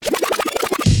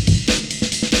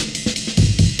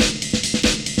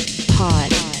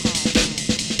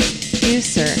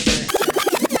producer.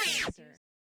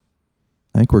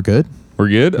 I think we're good. We're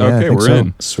good? Yeah, okay, we're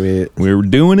in. Sweet. We're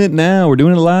doing it now. We're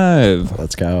doing it live.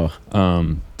 Let's go.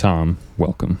 Tom,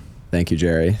 welcome. Thank you,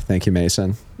 Jerry. Thank you,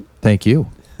 Mason. Thank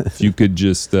you. If you could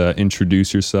just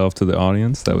introduce yourself to the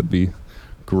audience, that would be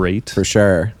great. For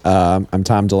sure. I'm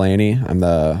Tom Delany. I'm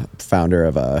the founder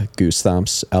of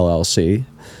Goosethumps, LLC.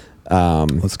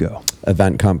 Let's go.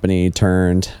 Event company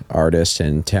turned artist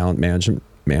and talent management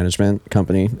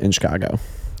company in Chicago.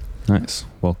 Nice.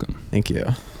 Welcome. Thank you.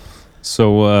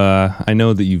 So I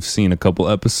know that you've seen a couple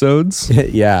episodes.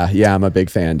 Yeah, I'm a big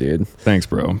fan, dude. Thanks,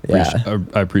 bro. Yeah.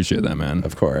 I appreciate that, man.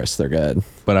 Of course, they're good.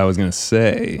 But I was going to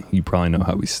say, you probably know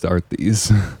how we start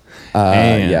these.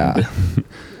 Yeah.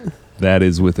 That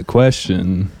is with a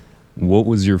question. What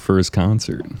was your first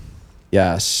concert?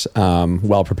 Yes.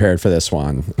 Well prepared for this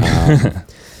one.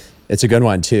 It's a good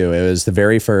one, too. It was the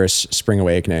very first Spring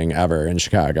Awakening ever in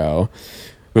Chicago,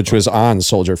 which was on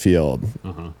Soldier Field.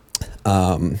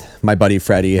 My buddy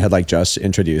Freddie had just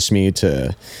introduced me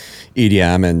to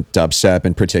EDM and dubstep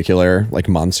in particular,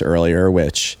 months earlier,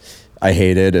 which I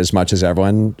hated as much as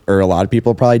everyone or a lot of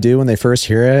people probably do when they first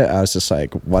hear it. I was just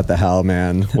like, what the hell,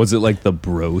 man? Was it like the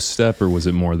bro step or was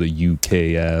it more the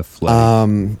UKF?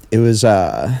 It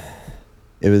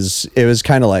was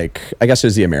kind of I guess it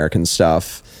was the American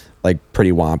stuff,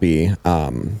 pretty wompy.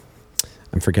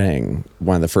 I'm forgetting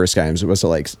one of the first games. It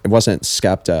wasn't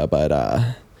Skepta, but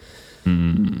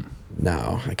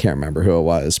no, I can't remember who it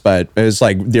was, but it was some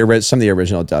of the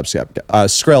original dubstep.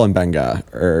 Skrill and Benga,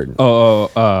 or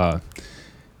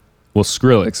well,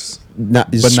 Skrillex, not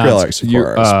Skrillex, of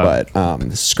course,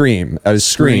 but Scream. I was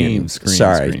Scream.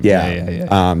 Sorry, Scream.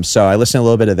 Yeah. So I listened to a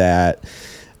little bit of that,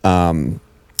 and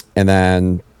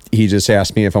then he just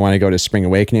asked me if I want to go to Spring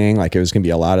Awakening. It was going to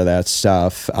be a lot of that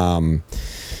stuff.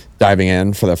 Diving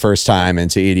in for the first time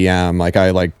into EDM, I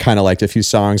kind of liked a few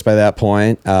songs by that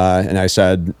point, and I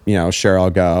said, sure, I'll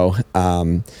go.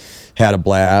 Had a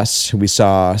blast. We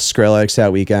saw Skrillex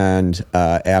that weekend.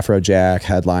 Afrojack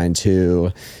headline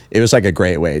too. It was a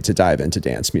great way to dive into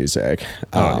dance music.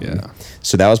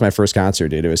 So that was my first concert,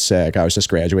 dude. It was sick. I was just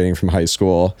graduating from high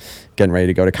school, getting ready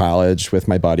to go to college with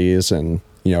my buddies, and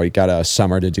we got a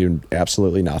summer to do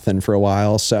absolutely nothing for a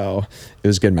while. So it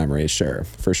was good memories,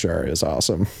 for sure. It was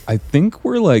awesome. I think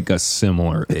we're a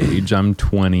similar age. I'm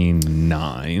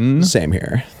 29. Same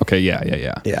here. Okay,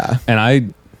 yeah. Yeah.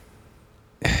 And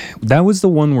that was the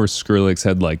one where Skrillex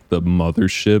had the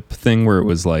mothership thing where it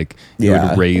was it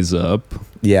would raise up.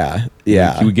 Yeah.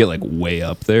 He would get way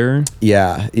up there.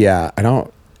 Yeah. I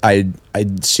don't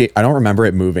remember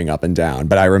it moving up and down,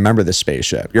 but I remember the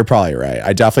spaceship. You're probably right.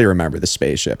 I definitely remember the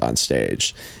spaceship on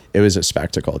stage. It was a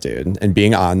spectacle, dude. And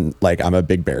being on, I'm a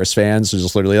big Bears fan, so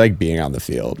just literally being on the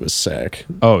field was sick.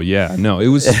 Oh yeah, no, it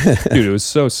was, dude, it was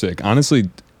so sick.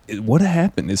 Honestly, what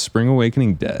happened? Is Spring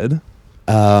Awakening dead?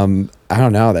 I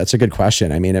don't know. That's a good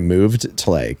question. I mean, it moved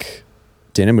to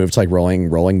didn't it move to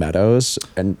Rolling Meadows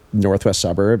and Northwest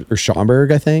Suburb or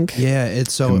Schaumburg, I think? Yeah,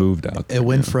 It moved out there, It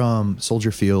went from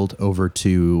Soldier Field over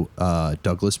to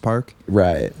Douglas Park.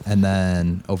 Right. And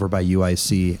then over by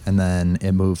UIC, and then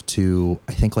it moved to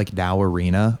I think Dow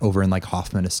Arena over in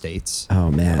Hoffman Estates. Oh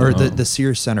man. Or the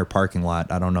Sears Center parking lot.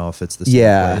 I don't know if it's the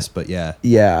same place, but yeah.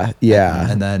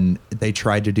 Yeah. And then they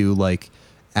tried to do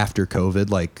after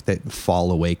COVID, that fall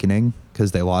awakening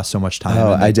because they lost so much time.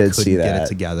 Oh, and they I did couldn't see get that. it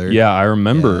together. Yeah, I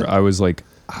remember. I was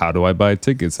how do I buy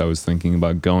tickets? I was thinking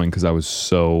about going because I was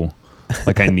so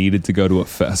I needed to go to a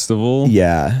festival.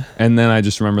 Yeah. And then I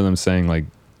just remember them saying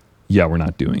yeah, we're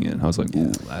not doing it. I was like,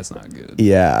 ooh, that's not good.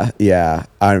 Yeah.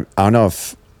 I don't know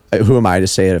who am I to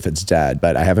say it if it's dead,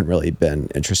 but I haven't really been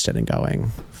interested in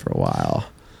going for a while.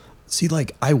 See,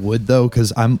 I would though,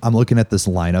 because I'm looking at this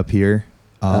lineup here.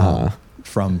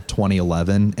 From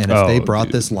 2011, and if they brought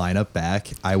this lineup back,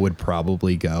 I would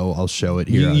probably go. I'll show it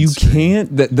here. You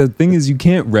can't. The thing is, you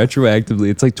can't retroactively.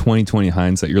 It's 2020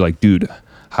 hindsight. You're dude,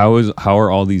 how are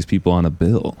all these people on a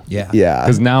bill? Yeah.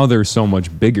 Because now they're so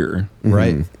much bigger,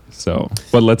 right? So,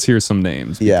 but let's hear some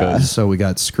names. Yeah. So we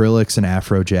got Skrillex and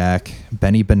Afrojack,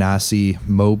 Benny Benassi,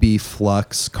 Moby,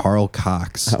 Flux, Carl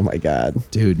Cox. Oh my God,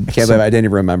 dude! I can't believe I didn't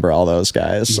even remember all those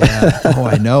guys. Yeah. Oh,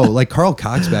 I know. Carl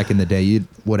Cox back in the day, you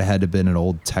would have had to been an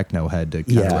old techno head to.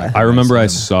 I remember I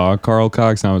saw Carl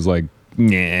Cox and I was like,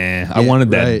 nah, I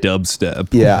wanted that dubstep.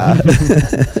 Yeah.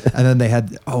 And then they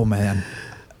had. Oh man,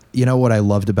 you know what I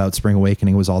loved about Spring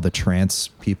Awakening was all the trance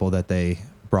people that they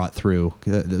brought through.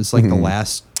 It was like the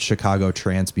last Chicago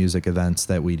trance music events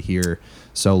that we'd hear.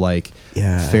 So like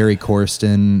Ferry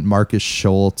Corsten, Marcus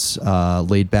Schultz,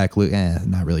 Laid Back Luke,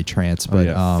 not really trance, but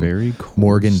Ferry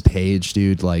Morgan Page,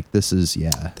 dude. Like this is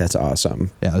that's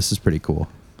awesome. Yeah, this is pretty cool.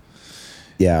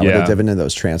 Yeah, I would have diven into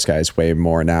those trance guys way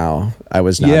more now. I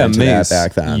was not into that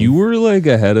back then. You were like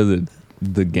ahead of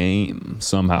the game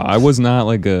somehow. I was not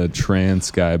like a trance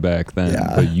guy back then,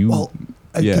 but you.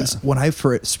 Because when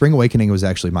Spring Awakening was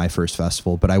actually my first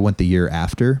festival, but I went the year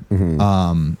after,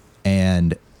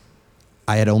 and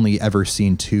I had only ever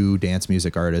seen 2 dance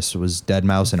music artists. It was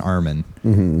Deadmau5 and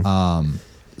Armin.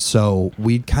 So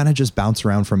we'd kind of just bounce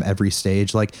around from every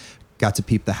stage. Like, got to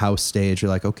peep the house stage. You're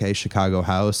like, okay, Chicago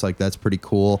house, like that's pretty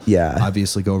cool. Yeah.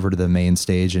 Obviously, go over to the main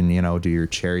stage and do your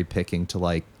cherry picking to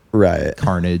like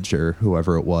Carnage or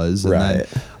whoever it was. And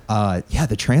then,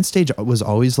 the trance stage was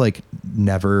always like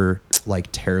never like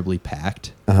terribly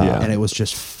packed. And it was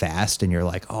just fast and you're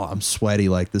like, oh, I'm sweaty.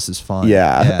 Like this is fun.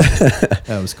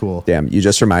 That was cool. Damn. You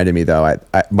just reminded me though.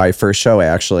 I my first show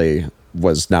actually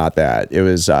was not that. It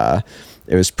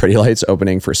was Pretty Lights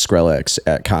opening for Skrillex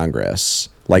at Congress.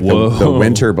 Like the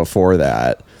winter before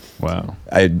that. Wow.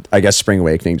 I guess Spring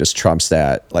Awakening just trumps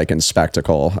that, like in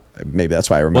spectacle. Maybe that's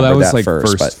why I remember that was that like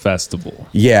first festival.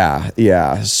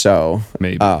 Yeah. So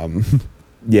maybe.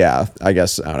 Yeah, I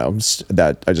guess I don't know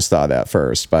that. I just thought of that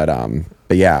first, but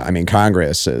yeah, I mean,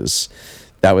 Congress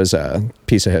that was a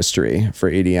piece of history for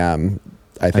EDM.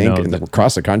 I think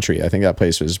across the country. I think that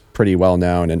place was pretty well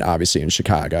known, and obviously in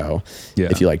Chicago. Yeah.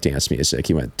 If you like dance music,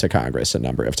 you went to Congress a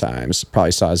number of times.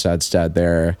 Probably saw Zed's Dead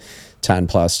there 10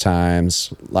 plus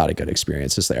times. A lot of good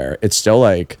experiences there. It's still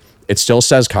like, it still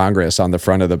says Congress on the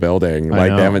front of the building.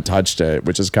 Like they haven't touched it,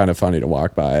 which is kind of funny to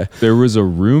walk by. There was a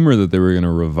rumor that they were going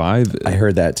to revive it. I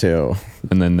heard that too.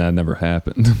 And then that never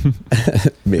happened.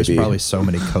 Maybe. There's probably so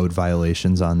many code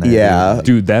violations on there. Yeah.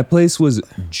 Dude, that place was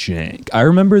jank. I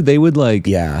remember they would like,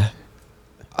 and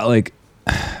I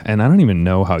don't even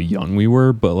know how young we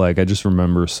were, but like, I just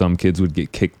remember some kids would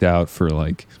get kicked out for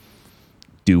like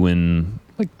doing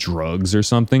like drugs or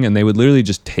something, and they would literally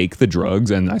just take the drugs,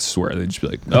 and I swear they'd just be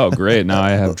like, oh great, now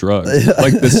I have drugs.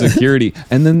 Like the security,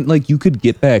 and then like you could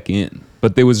get back in,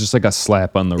 but there was just like a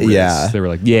slap on the wrist. They were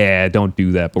like, yeah, don't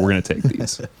do that, but we're gonna take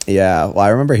these. Well, I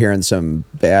remember hearing some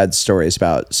bad stories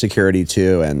about security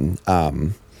too, and I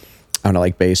don't know,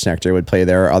 like Bass Nectar would play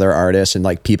there, other artists, and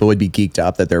like people would be geeked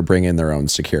up that they're bringing their own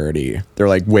security. They're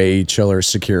like way chiller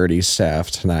security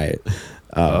staff tonight.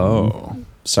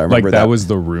 So I remember like that was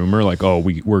the rumor, like, oh,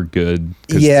 we're good.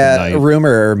 Yeah,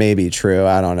 rumor may be true.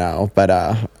 I don't know, but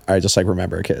I just like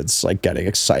remember kids like getting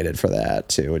excited for that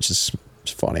too, which is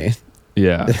funny.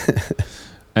 Yeah,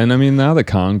 and I mean now the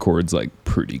Concorde's like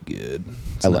pretty good.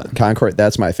 I love Concord.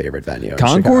 That's my favorite venue.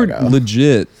 Concord in Chicago.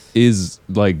 Legit is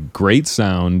like great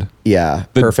sound. Yeah,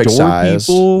 the perfect door size.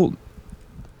 People,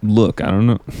 look, I don't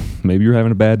know. Maybe you're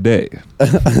having a bad day.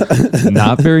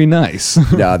 Not very nice.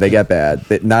 No, they get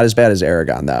bad. Not as bad as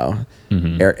Aragon, though.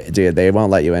 Dude, they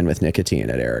won't let you in with nicotine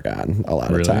at Aragon a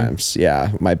lot of times.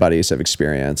 Yeah, my buddies have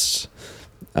experienced.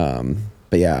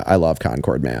 But yeah, I love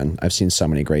Concord, man. I've seen so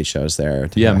many great shows there.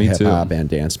 Yeah, me too. Hip-hop and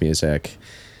dance music.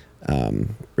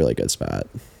 Really good spot.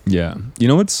 Yeah. You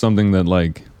know what's something that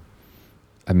like,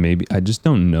 I just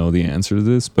don't know the answer to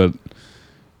this, but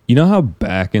you know how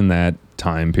back in that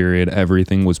time period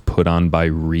everything was put on by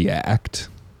React?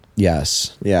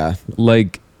 Yes. Yeah.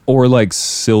 Like, or like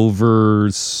Silver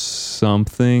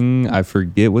something. I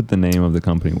forget what the name of the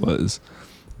company was,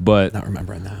 but not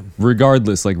remembering them.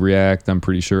 Regardless, like React, I'm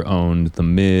pretty sure owned the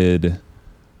Mid.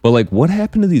 But like, what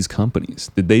happened to these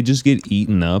companies? Did they just get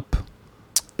eaten up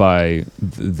by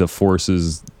the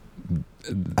forces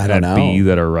at B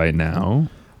that are right now?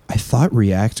 I thought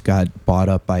React got bought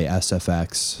up by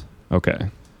SFX.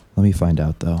 Okay. Let me find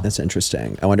out, though. That's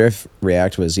interesting. I wonder if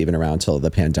React was even around till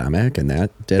the pandemic and that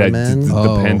did them in. The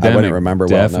pandemic I wouldn't remember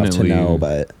well enough to know,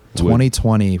 but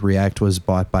 2020, React was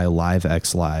bought by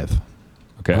LiveX Live.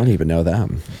 Okay. I don't even know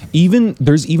them.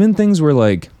 There's even things where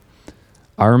like,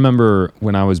 I remember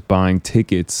when I was buying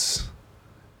tickets,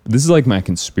 this is like my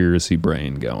conspiracy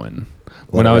brain going.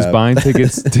 When I was buying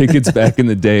tickets back in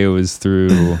the day, it was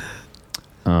through,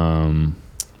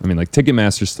 I mean, like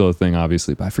Ticketmaster's still a thing,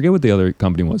 obviously, but I forget what the other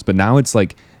company was. But now it's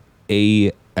like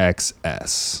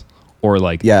AXS or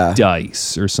like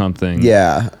Dice or something.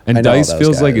 Yeah. And Dice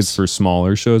feels like it's for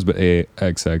smaller shows, but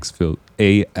AXS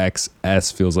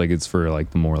feels like it's for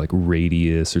like the more like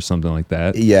Radius or something like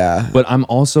that. Yeah. But I'm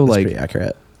also That's like, pretty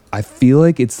accurate. I feel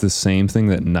like it's the same thing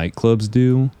that nightclubs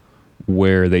do,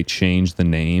 where they changed the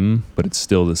name, but it's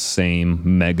still the same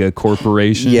mega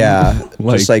corporation. Yeah,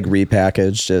 just like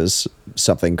repackaged as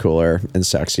something cooler and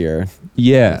sexier.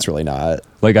 Yeah. It's really not.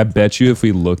 Like, I bet you if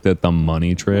we looked at the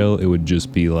money trail, it would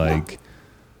just be like,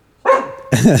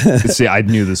 see, I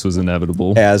knew this was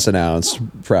inevitable. As announced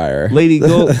prior. Lady,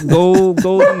 go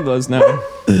leave us now.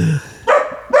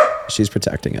 She's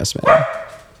protecting us, man.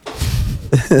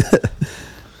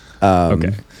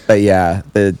 Okay. But yeah,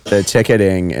 the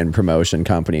ticketing and promotion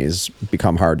companies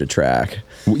become hard to track.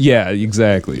 Yeah,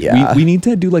 exactly. Yeah. We need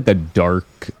to do like a dark,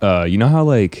 you know how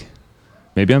like,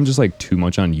 maybe I'm just like too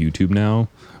much on YouTube now,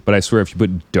 but I swear if you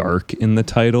put dark in the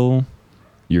title,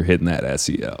 you're hitting that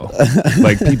SEO.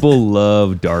 Like, people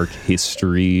love dark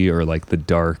history or like the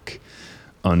dark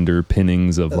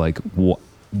underpinnings of like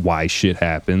why shit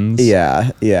happens.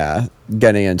 Yeah, yeah.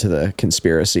 Getting into the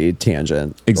conspiracy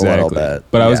tangent Exactly. a little bit.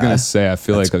 But I was Yeah. going to say, I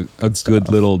feel like a good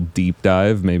little deep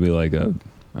dive, maybe like I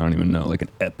don't even know, like an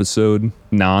episode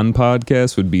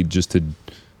non-podcast would be just to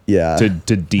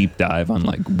deep dive on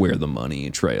like where the money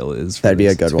trail is. That'd be a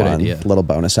That's good a good one. idea. Little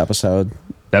bonus episode.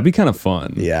 That'd be kind of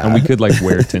fun. Yeah. And we could like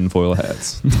wear tinfoil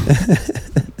hats.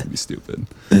 That'd be stupid.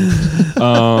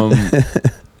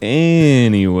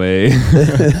 Anyway,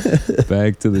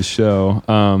 back to the show.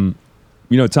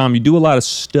 You know, Tom, you do a lot of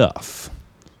stuff.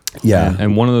 Yeah.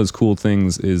 And one of those cool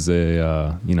things is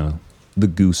the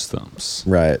Goosethumps.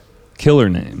 Right. Killer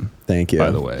name. Thank you.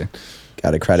 By the way.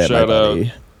 Got to credit Shout my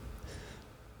buddy.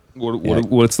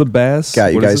 What's the bass?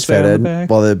 Got you What does guys it say on the fitted. back?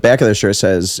 Well, the back of the shirt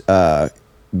says,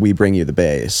 we bring you the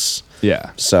bass.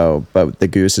 Yeah. So, but the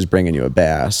goose is bringing you a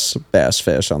bass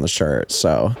fish on the shirt.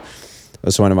 So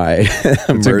that's one of my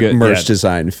merch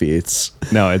design feats.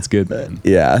 No, it's good, man.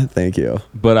 Yeah. Thank you.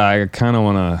 But I kind of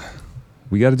want to.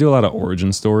 We got to do a lot of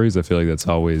origin stories. I feel like that's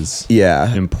always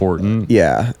important.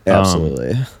 Yeah.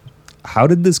 Absolutely. How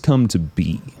did this come to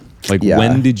be? Like,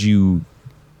 when did you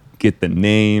get the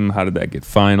name? How did that get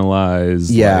finalized?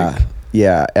 Yeah. Like,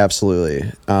 Yeah.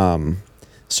 Absolutely.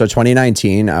 So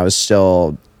 2019, I was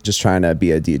still just trying to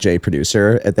be a DJ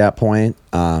producer at that point.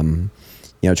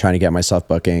 Trying to get myself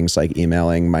bookings, like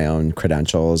emailing my own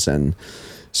credentials and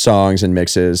songs and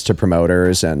mixes to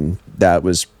promoters. And that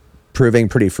was proving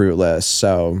pretty fruitless.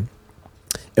 So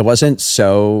it wasn't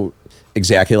so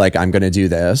exactly like I'm going to do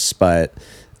this, but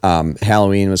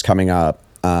Halloween was coming up.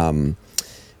 And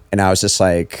I was just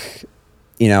like,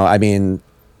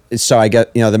 so I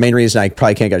get, the main reason I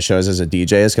probably can't get shows as a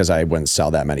DJ is because I wouldn't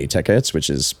sell that many tickets, which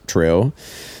is true.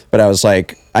 But I was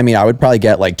like, I would probably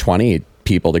get like 20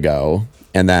 people to go.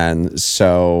 And then,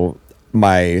 so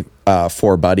my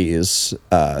three buddies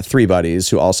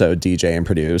who also DJ and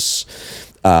produce,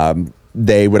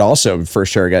 they would also for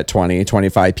sure get 20,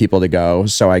 25 people to go.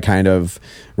 So I kind of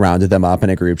rounded them up in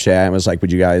a group chat and was like,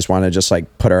 would you guys want to just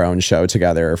like put our own show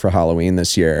together for Halloween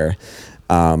this year?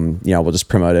 We'll just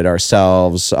promote it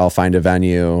ourselves. I'll find a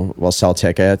venue. We'll sell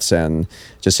tickets and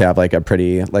just have like a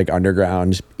pretty like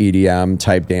underground EDM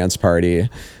type dance party.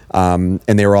 And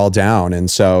they were all down.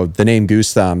 And so the name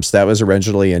Goosethumps, that was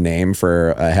originally a name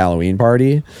for a Halloween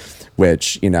party,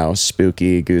 which,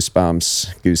 spooky,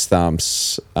 goosebumps,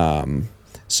 Goosethumps.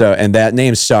 And that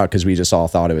name stuck because we just all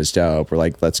thought it was dope. We're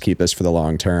like, let's keep this for the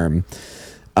long term.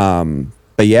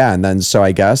 But yeah, and then so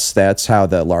I guess that's how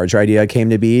the larger idea came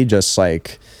to be, just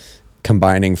like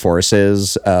combining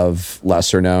forces of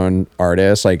lesser known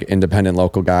artists, like independent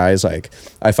local guys. Like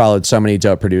I followed so many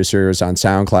dope producers on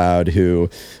SoundCloud who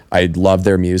I loved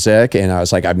their music, and I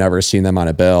was like, I've never seen them on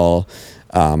a bill.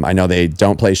 I know they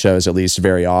don't play shows at least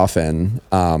very often.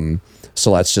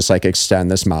 So let's just like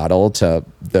extend this model to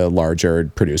the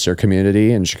larger producer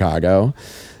community in Chicago.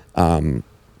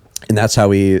 And that's how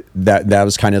that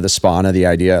was kind of the spawn of the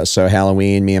idea. So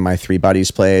Halloween, me and my three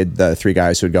buddies played, the three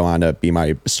guys who would go on to be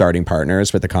my starting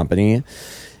partners with the company. And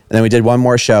then we did one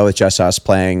more show with just us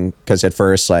playing, because at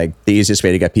first, like, the easiest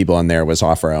way to get people in there was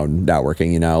off our own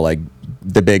networking, like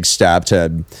the big step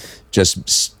to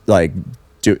just like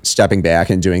stepping back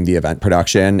and doing the event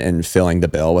production and filling the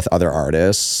bill with other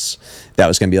artists. That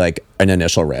was going to be like an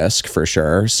initial risk for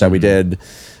sure. So we did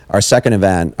our second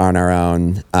event on our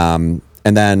own.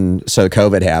 And then, so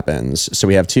COVID happens. So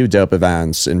we have two dope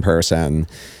events in person.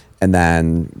 And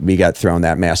then we got thrown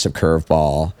that massive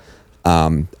curveball.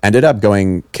 Ended up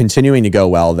continuing to go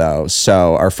well though.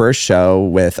 So our first show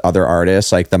with other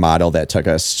artists, like the model that took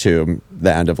us to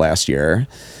the end of last year,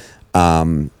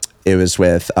 it was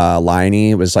with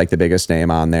Delany, was like the biggest name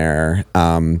on there.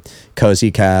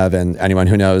 Cozy Kev, and anyone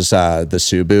who knows the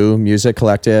Subu Music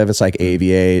Collective, it's like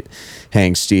Aviate,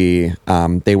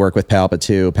 Hanksty. They work with Palpa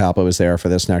too. Palpa was there for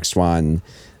this next one.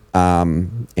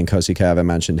 and Cozy Kev, I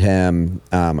mentioned him.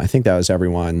 I think that was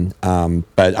everyone.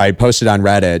 But I posted on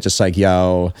Reddit just like,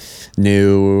 yo,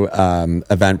 new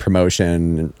event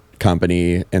promotion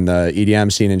company in the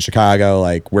EDM scene in Chicago.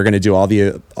 Like, we're gonna do all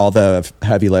the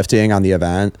heavy lifting on the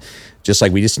event. Just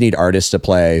like, we just need artists to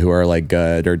play who are like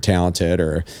good or talented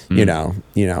or you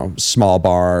know small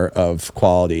bar of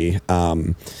quality.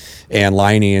 And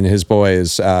Liney and his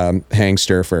boys, Hank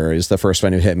Sturfer is the first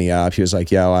one who hit me up. He was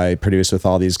like, yo, I produce with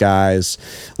all these guys.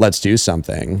 Let's do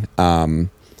something. And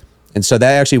so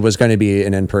that actually was going to be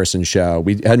an in-person show.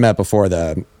 We had met before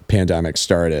the pandemic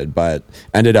started, but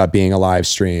ended up being a live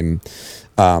stream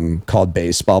called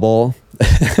Bass Bubble,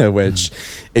 which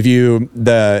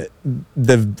the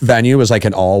venue was like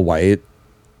an all-white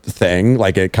thing.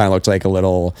 Like, it kind of looked like a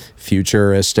little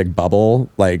futuristic bubble.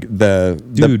 Like the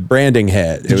branding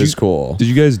hit. It was cool. Did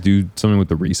you guys do something with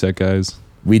the Reset guys?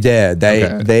 We did.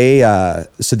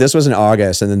 So this was in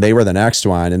August, and then they were the next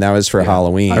one, and that was for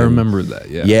Halloween. I remember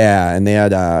that. Yeah. Yeah, and they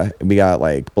had we got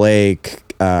like Blake,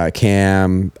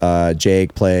 Cam,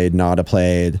 Jake played, Nada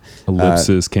played,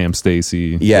 Ellipsis, Cam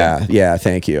Stacy. Yeah,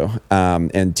 thank you.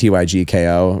 And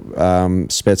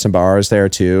TYGKO spit some bars there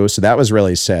too. So that was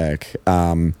really sick.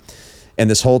 And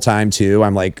this whole time too,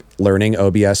 I'm like learning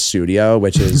OBS Studio,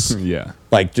 which is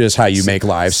like just how you make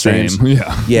live streams. Same.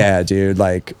 Yeah. Yeah, dude.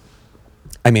 Like,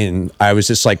 I mean, I was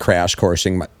just like crash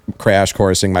coursing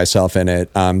myself in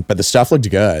it. But the stuff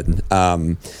looked good.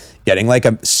 Getting like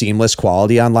a seamless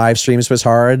quality on live streams was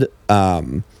hard.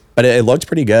 But it looked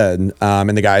pretty good.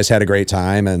 And the guys had a great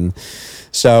time. And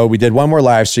so we did one more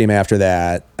live stream after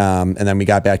that. And then we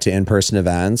got back to in-person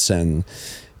events and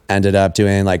ended up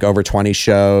doing like over 20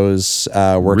 shows,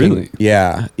 working. Really?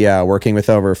 Yeah. Working with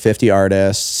over 50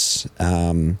 artists.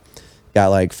 Got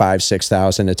like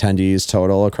 5,000-6,000 attendees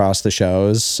total across the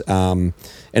shows. And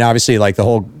obviously like the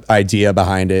whole idea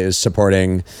behind it is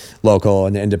supporting local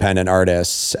and independent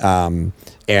artists.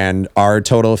 And our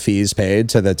total fees paid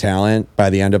to the talent by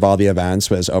the end of all the events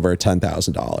was over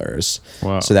 $10,000.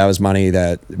 Wow. So that was money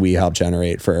that we helped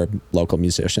generate for local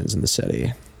musicians in the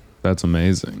city. That's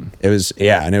amazing. It was,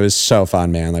 and it was so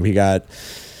fun, man. Like, we got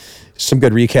some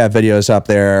good recap videos up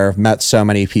there, met so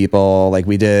many people. Like,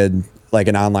 we did like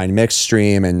an online mix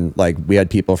stream, and like we had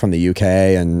people from the UK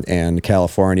and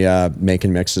California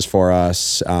making mixes for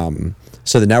us.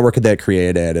 So the network that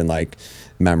created and like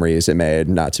memories it made,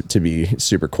 not to be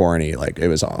super corny, like it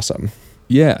was awesome.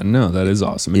 Yeah, no, that is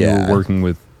awesome. And you were working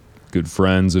with good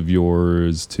friends of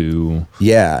yours too.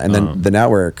 Yeah, and then the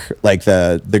network, like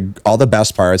the all the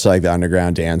best parts of like the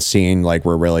underground dance scene, like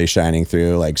were really shining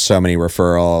through. Like so many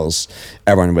referrals.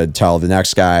 Everyone would tell the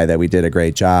next guy that we did a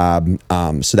great job.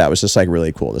 So that was just like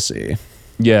really cool to see.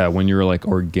 Yeah, when you're like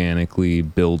organically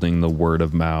building the word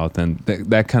of mouth, and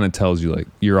that kind of tells you like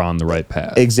you're on the right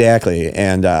path. Exactly,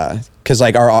 and because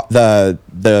like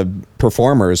the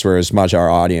performers were as much our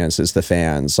audience as the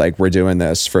fans. Like, we're doing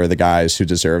this for the guys who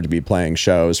deserve to be playing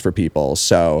shows for people.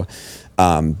 So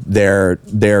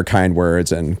their kind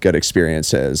words and good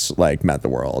experiences like meant the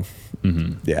world.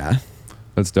 Mm-hmm. Yeah,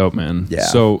 that's dope, man. Yeah.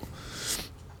 So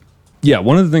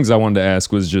one of the things I wanted to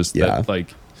ask was just that,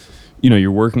 like, you know,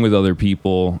 you're working with other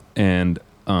people, and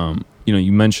you know,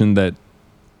 you mentioned that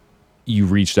you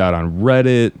reached out on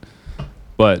Reddit,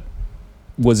 but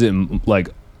was it like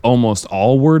almost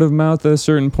all word of mouth at a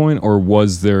certain point, or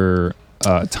was there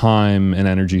time and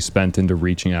energy spent into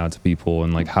reaching out to people,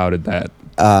 and like how did that?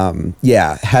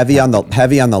 Heavy on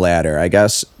the latter, I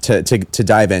guess. To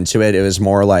dive into it, it was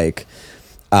more like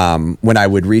when I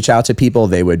would reach out to people,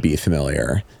 they would be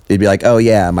familiar. They'd be like, "Oh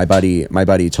yeah, my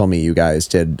buddy told me you guys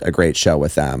did a great show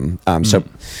with them." So,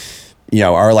 you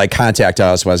know, our like contact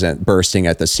us wasn't bursting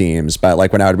at the seams, but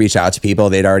like when I would reach out to people,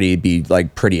 they'd already be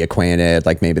like pretty acquainted.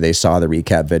 Like maybe they saw the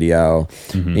recap video,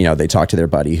 you know, they talked to their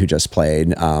buddy who just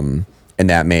played, and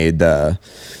that made the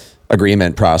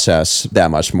agreement process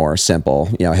that much more simple.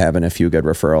 You know, having a few good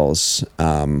referrals.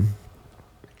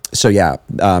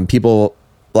 People.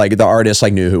 Like the artists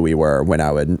like knew who we were when I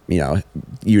would, you know,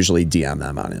 usually DM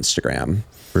them on Instagram.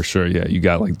 For sure, yeah. You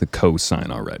got like the cosign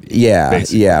already. Yeah,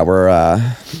 basically. Yeah.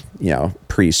 We're, you know,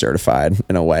 pre-certified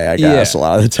in a way, I guess, a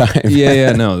lot of the time.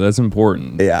 Yeah, no, that's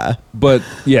important. Yeah. But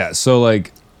yeah, so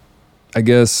like, I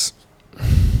guess,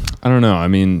 I don't know. I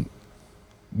mean,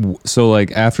 so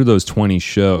like after those 20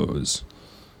 shows,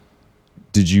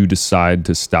 did you decide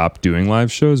to stop doing live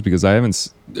shows? Because I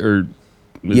haven't, or...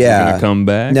 Is it gonna come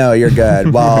back? No, you're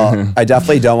good. Well, I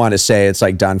definitely don't want to say it's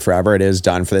like done forever. It is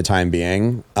done for the time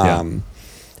being. And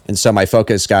so my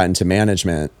focus got into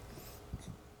management.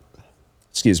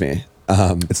 Excuse me.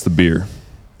 It's the beer.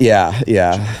 Yeah.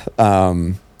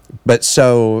 But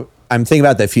so I'm thinking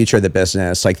about the future of the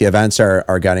business. Like the events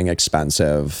are getting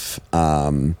expensive.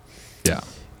 Yeah.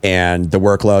 And the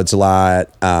workload's a lot.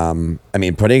 I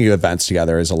mean, putting events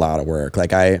together is a lot of work.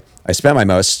 Like I spent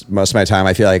most of my time,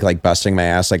 I feel like busting my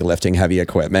ass, like lifting heavy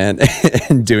equipment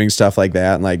and doing stuff like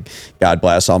that. And like, God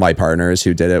bless all my partners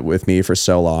who did it with me for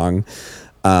so long.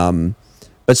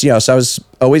 But so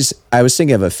I was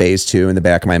thinking of a phase 2 in the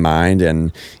back of my mind.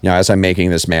 And, as I'm making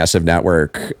this massive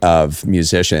network of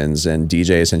musicians and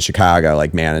DJs in Chicago,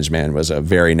 like management was a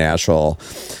very natural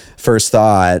first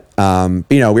thought. But,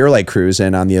 we were like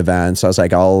cruising on the event. So I was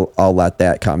like, I'll let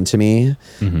that come to me.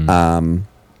 Mm-hmm.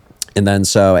 And then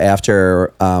so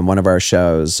after one of our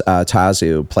shows,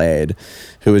 Tazu played,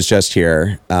 who was just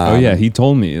here. Oh yeah, he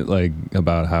told me like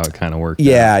about how it kind of worked.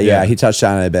 Yeah, he touched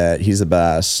on it a bit. He's the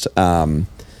best.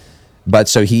 But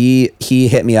so he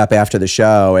hit me up after the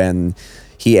show, and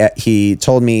he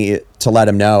told me to let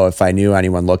him know if I knew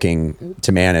anyone looking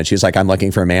to manage. He's like, I'm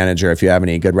looking for a manager. If you have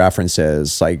any good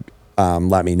references, like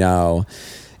let me know.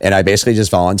 And I basically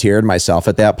just volunteered myself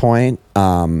at that point.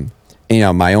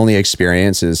 My only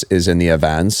experience is in the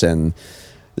events. And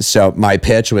so my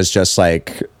pitch was just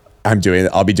like,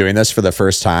 I'll be doing this for the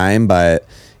first time, but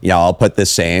I'll put the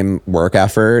same work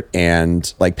effort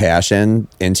and like passion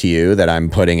into you that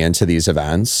I'm putting into these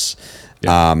events.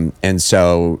 Yeah. And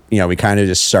so, we kind of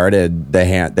just started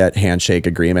that handshake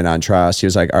agreement on trust. He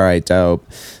was like, all right, dope,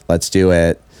 let's do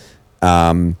it.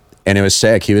 And it was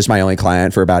sick. He was my only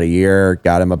client for about a year,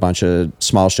 got him a bunch of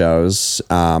small shows,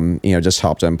 just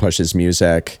helped him push his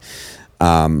music,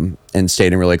 and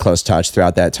stayed in really close touch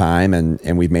throughout that time.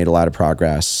 And we've made a lot of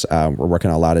progress. We're working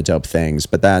on a lot of dope things.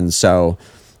 But then, so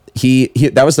he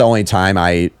that was the only time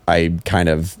I kind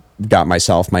of got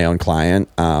myself my own client.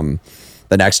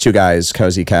 The next two guys,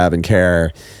 Cozy Kev and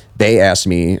Care, they asked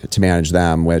me to manage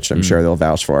them, which I'm sure they'll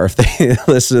vouch for if they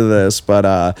listen to this.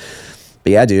 But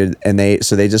yeah, dude. And they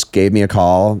just gave me a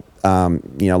call,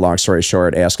 long story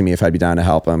short, asking me if I'd be down to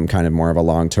help them kind of more of a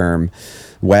long-term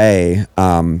way.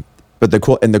 But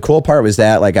the cool part was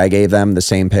that like I gave them the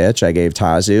same pitch I gave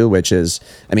Tazu, which is,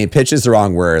 pitch is the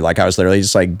wrong word. Like I was literally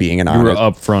just like being an honest. You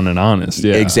were upfront and honest.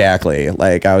 Yeah, exactly.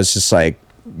 Like I was just like,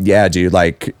 yeah, dude,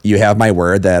 like you have my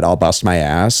word that I'll bust my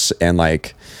ass and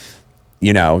like,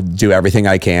 do everything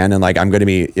I can. And like,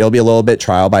 it'll be a little bit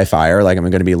trial by fire. Like I'm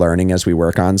going to be learning as we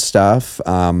work on stuff.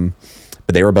 But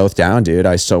they were both down, dude.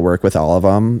 I still work with all of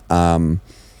them.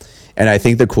 And I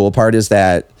think the cool part is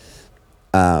that,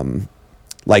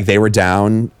 like they were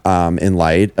down in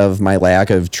light of my lack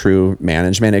of true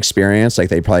management experience. Like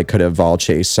they probably could have all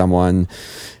chased someone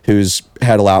who's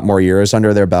had a lot more years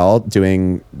under their belt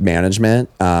doing management.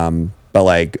 But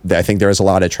like, I think there was a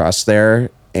lot of trust there.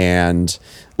 And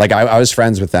like, I was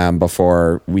friends with them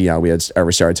before we had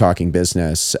ever started talking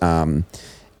business. And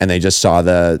they just saw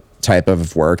the type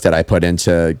of work that I put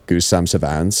into Goosethumps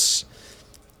events.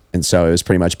 And so it was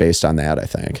pretty much based on that, I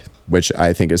think, which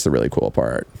I think is the really cool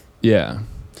part. Yeah.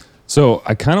 So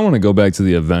I kind of want to go back to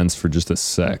the events for just a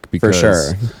sec because for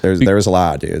sure there was a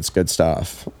lot, dude. It's good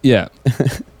stuff. Yeah,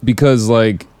 because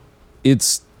like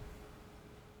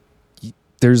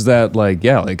there's that like,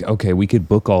 yeah, like, okay, we could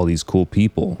book all these cool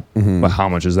people, but how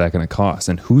much is that going to cost?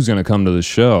 And who's going to come to the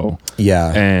show?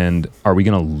 Yeah. And are we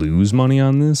going to lose money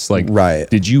on this? Like, right.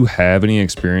 Did you have any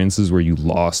experiences where you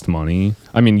lost money?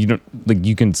 I mean, you don't like,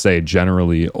 you can say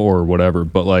generally or whatever,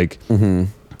 but like,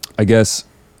 I guess,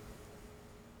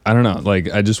 I don't know.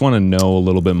 Like, I just want to know a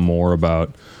little bit more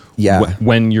about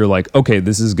when you're like, okay,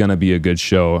 this is going to be a good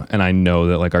show. And I know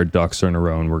that like our ducks are in a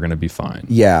row and we're going to be fine.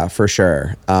 Yeah, for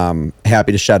sure.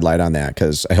 Happy to shed light on that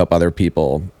because I hope other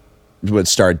people would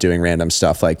start doing random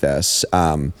stuff like this.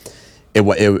 It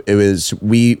was,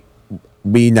 we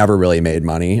never really made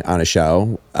money on a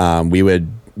show. We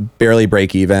would barely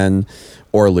break even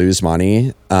or lose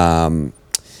money. And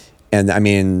I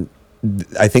mean,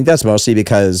 I think that's mostly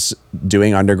because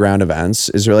doing underground events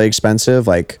is really expensive.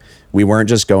 Like we weren't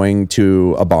just going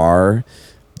to a bar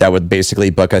that would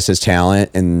basically book us as talent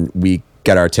and we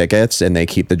get our tickets and they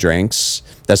keep the drinks.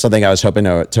 That's something I was hoping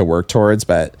to work towards,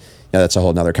 but that's a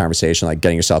whole nother conversation. Like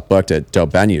getting yourself booked at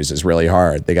dope venues is really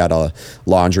hard. They got a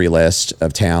laundry list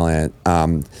of talent.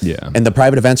 And the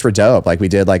private events were dope. Like we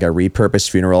did like a repurposed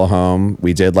funeral home.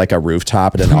 We did like a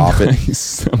rooftop at an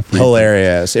office.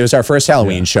 Hilarious. It was our first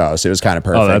Halloween show, so it was kind of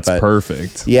perfect. Oh, that's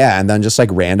perfect. Yeah, and then just like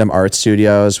random art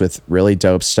studios with really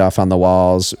dope stuff on the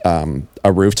walls.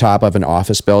 A rooftop of an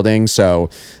office building. So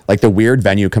like the weird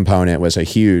venue component was a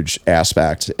huge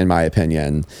aspect in my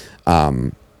opinion.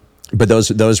 But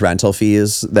those rental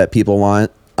fees that people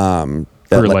want, for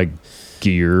like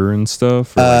gear and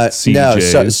stuff? Or No,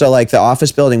 CJs? so like the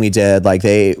office building we did, like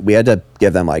we had to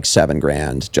give them like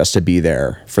 $7,000 just to be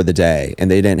there for the day,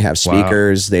 and they didn't have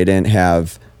speakers, they didn't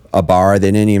have a bar,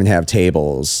 they didn't even have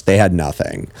tables, they had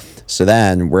nothing. So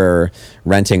then we're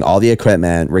renting all the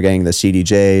equipment, we're getting the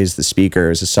CDJs, the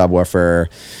speakers, the subwoofer,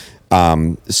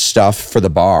 stuff for the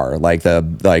bar, like the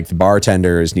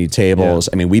bartenders need tables.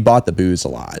 I mean, we bought the booze a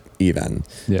lot, even.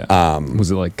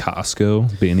 Was it like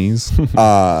Costco, Benny's?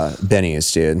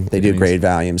 Benny's, dude. They do Benny's. great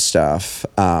volume stuff.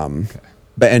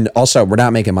 But and also we're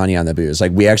not making money on the booze.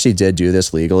 Like we actually did do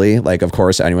this legally. Like of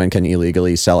course anyone can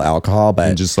illegally sell alcohol, but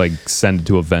And just like send it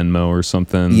to a Venmo or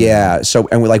something. yeah. So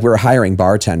and we were hiring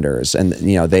bartenders, and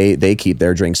they keep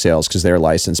their drink sales because they're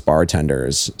licensed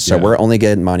bartenders. So Yeah. we're only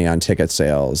getting money on ticket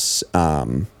sales,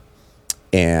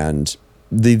 and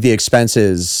the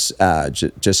expenses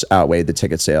just outweighed the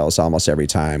ticket sales almost every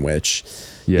time. Which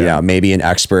maybe an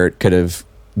expert could have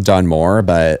done more,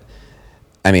 but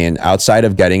I mean, outside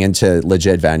of getting into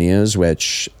legit venues,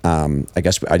 which I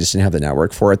guess I just didn't have the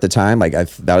network for at the time. Like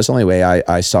that was the only way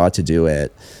I saw to do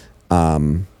it.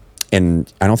 And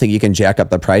I don't think you can jack up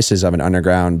the prices of an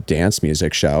underground dance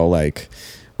music show. Like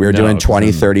we were doing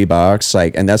 $20-$30,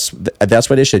 like, and that's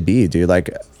what it should be, dude.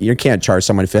 Like you can't charge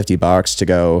someone $50 to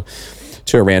go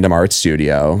to a random art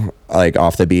studio, like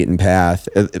off the beaten path.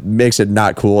 It makes it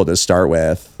not cool to start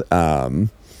with.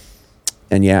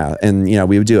 And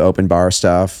we would do open bar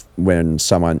stuff when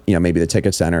someone, maybe the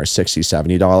ticket center is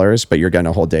 $60-$70, but you're getting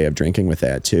a whole day of drinking with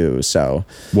that too. So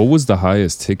What was the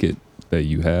highest ticket that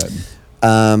you had?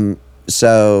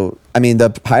 So I mean,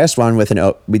 the highest one with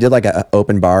we did like an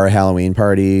open bar Halloween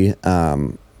party,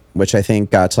 which I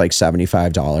think got to like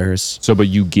 $75. So, but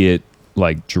you get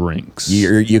like drinks.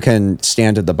 You can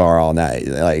stand at the bar all night.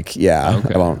 Like, yeah,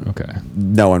 Okay. I won't. Okay.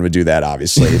 No one would do that,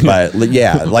 obviously, but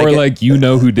yeah, like, Or like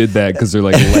who did that because they're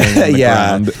like laying on the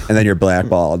ground. and then you're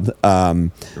blackballed.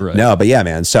 Right. No, but yeah,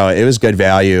 man. So it was good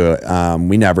value.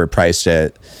 We never priced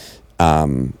it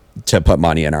to put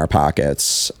money in our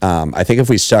pockets. I think if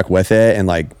we stuck with it and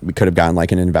like we could have gotten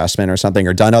like an investment or something,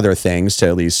 or done other things to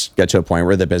at least get to a point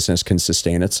where the business can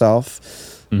sustain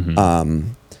itself.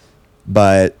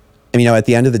 But at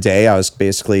the end of the day, I was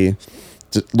basically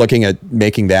looking at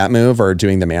making that move or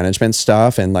doing the management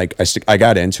stuff. And like, I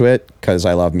got into it because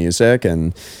I love music,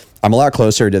 and I'm a lot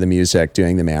closer to the music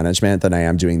doing the management than I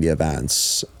am doing the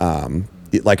events.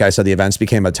 Like I said, the events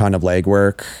became a ton of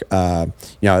legwork.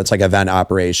 It's like event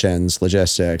operations,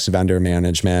 logistics, vendor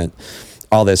management,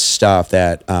 all this stuff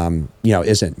that,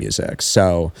 isn't music.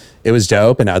 So it was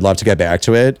dope, and I'd love to get back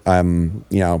to it.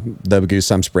 The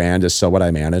Goosethumps brand is still what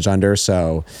I manage under.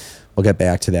 So we'll get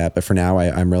back to that. But for now,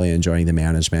 I'm really enjoying the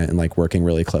management and like working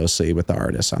really closely with the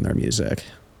artists on their music.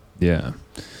 Yeah.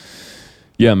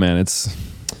 Yeah, man. It's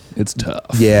tough.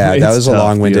 Yeah, It's that was a tough,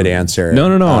 long-winded dude. answer.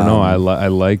 No. I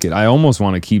like it. I almost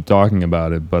want to keep talking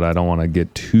about it, but I don't want to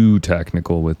get too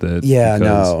technical with it. Yeah,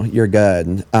 because- no, you're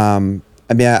good.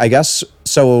 I guess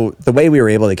so. The way we were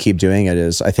able to keep doing it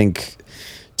is, I think,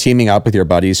 teaming up with your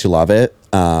buddies who love it.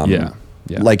 Yeah.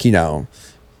 Like,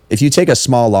 if you take a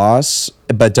small loss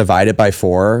but divide it by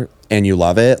 4 and you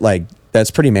love it, like that's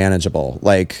pretty manageable.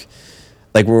 Like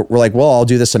we're like, well, I'll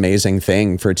do this amazing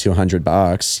thing for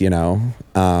 $200,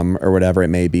 or whatever it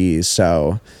may be.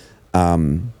 So,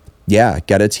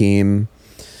 get a team,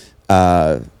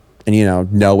 and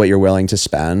know what you're willing to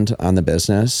spend on the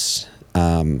business,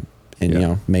 and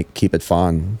keep it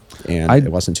fun. And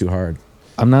it wasn't too hard.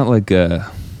 I'm not like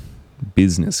a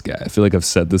business guy. I feel like I've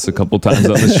said this a couple times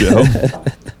on the show.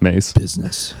 Mace.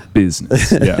 Business.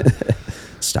 Yeah.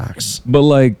 Stocks. But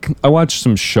like I watched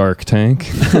some Shark Tank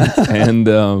and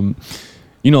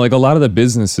like a lot of the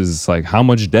businesses, like, how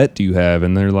much debt do you have?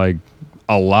 And they're like,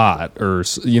 a lot, or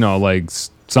like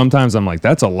sometimes I'm like,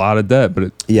 that's a lot of debt,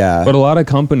 but a lot of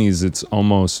companies, it's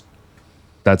almost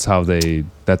that's how they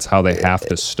have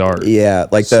to start. Yeah,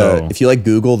 like if you like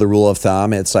Google, the rule of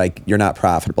thumb, it's like you're not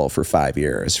profitable for 5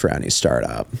 years for any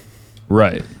startup.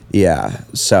 Right. Yeah.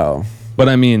 So, but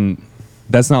I mean,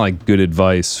 that's not like good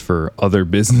advice for other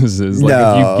businesses. Like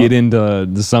if you get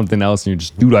into something else and you're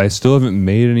just, dude, I still haven't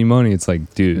made any money. It's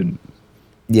like, dude,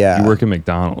 you work at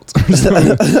McDonald's.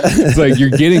 It's like you're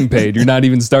getting paid. You're not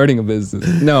even starting a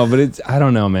business. No, but I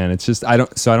don't know, man. It's just, I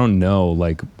don't know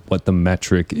like what the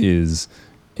metric is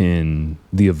in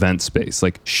the event space.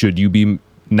 Like, should you be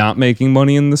not making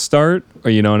money in the start,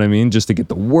 or you know what I mean, just to get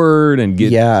the word and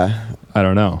get? Yeah, I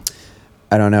don't know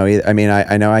either. I mean,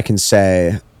 I know I can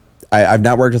say I've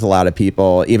not worked with a lot of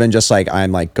people, even just like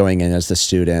I'm like going in as the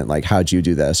student, like, how'd you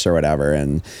do this or whatever,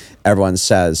 and everyone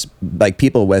says, like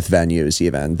people with venues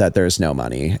even, that there's no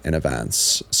money in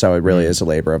events. So it really is a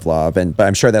labor of love. But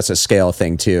I'm sure that's a scale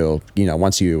thing too. You know,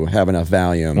 once you have enough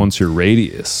volume. Once your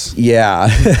radius. Yeah.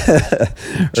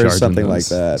 Or something like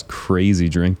those that. Crazy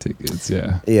drink tickets.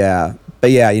 Yeah. Yeah. But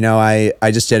yeah, you know,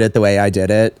 I just did it the way I did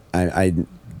it.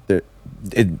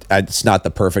 It's not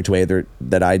the perfect way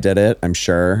that I did it. I'm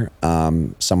sure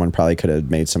someone probably could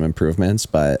have made some improvements,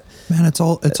 but man, it's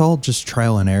all just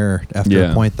trial and error after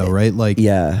a point, though, right? Like,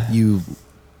 you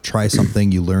try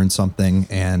something, you learn something,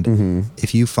 and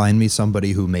if you find me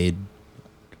somebody who made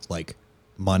like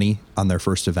money on their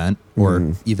first event,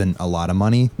 or even a lot of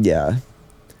money,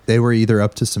 they were either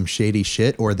up to some shady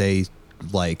shit, or they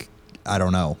like, I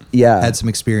don't know. Had some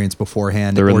experience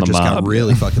beforehand, or just got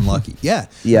really fucking lucky.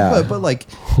 But like,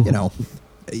 you know,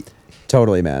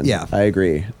 totally, man. Yeah, I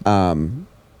agree. And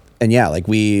yeah, like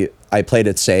I played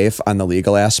it safe on the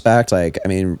legal aspect. Like, I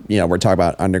mean, you know, we're talking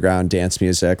about underground dance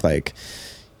music. Like,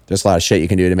 there's a lot of shit you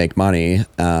can do to make money.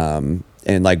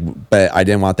 And like, but I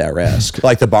didn't want that risk.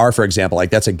 Like the bar, for example,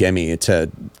 like that's a gimme to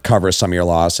cover some of your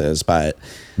losses. But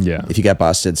if you get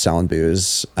busted selling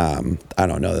booze, I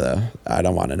don't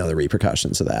want to know the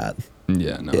repercussions of that.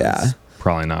 It's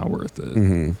probably not worth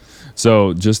it.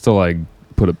 So just to like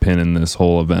put a pin in this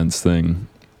whole events thing,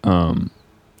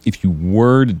 if you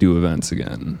were to do events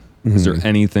again, is there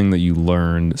anything that you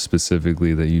learned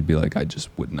specifically that you'd be like, I just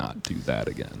would not do that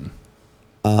again?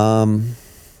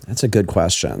 That's a good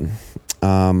question.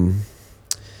 I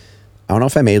don't know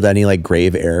if I made any like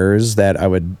grave errors that I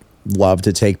would love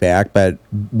to take back, but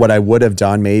what I would have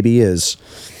done maybe is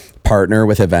partner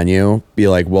with a venue, be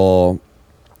like, well,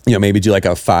 you know, maybe do like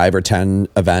a 5 or 10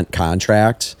 event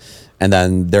contract, and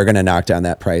then they're going to knock down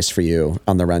that price for you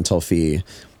on the rental fee.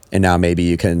 And now maybe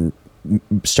you can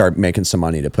start making some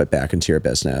money to put back into your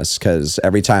business. Cause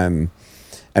every time,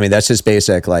 I mean, that's just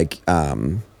basic, like,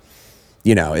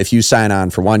 you know, if you sign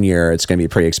on for 1 year, it's going to be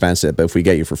pretty expensive. But if we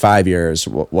get you for 5 years,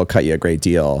 we'll cut you a great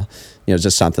deal. You know,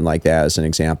 just something like that as an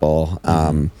example,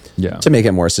 to make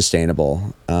it more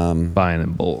sustainable. Buying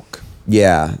in bulk.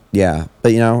 Yeah.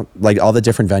 But, you know, like all the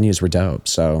different venues were dope.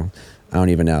 So I don't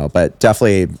even know. But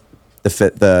definitely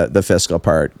the fiscal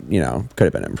part, you know, could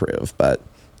have been improved. But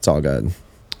it's all good.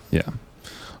 Yeah.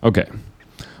 Okay.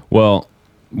 Well,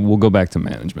 we'll go back to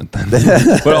management then.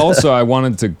 But also I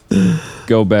wanted to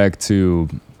go back to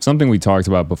something we talked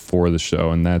about before the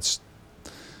show, and that's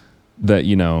that,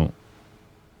 you know,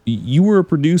 you were a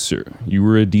producer, you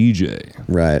were a DJ.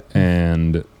 Right.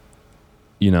 And,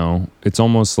 you know, it's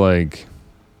almost like,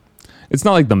 it's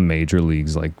not like the major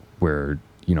leagues, like where,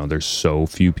 you know, there's so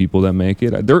few people that make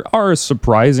it. There are a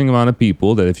surprising amount of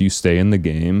people that if you stay in the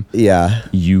game,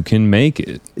 you can make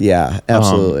it. Yeah,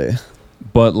 absolutely.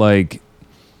 But like,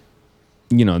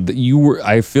 you know,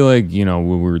 I feel like, you know,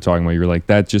 when we were talking about, you were like,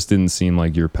 that just didn't seem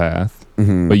like your path,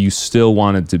 but you still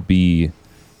wanted to be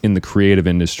in the creative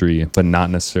industry, but not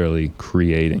necessarily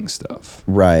creating stuff.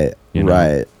 Right. You know?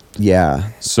 Right.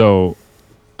 Yeah. So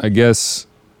I guess,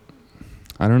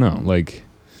 I don't know, like,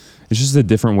 it's just a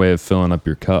different way of filling up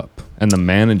your cup, and the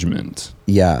management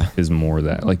is more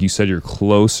that, like you said, you're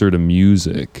closer to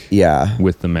music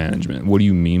with the management. What do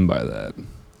you mean by that?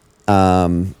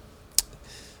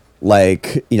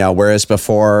 Like, you know, whereas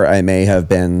before I may have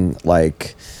been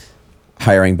like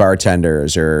hiring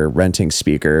bartenders or renting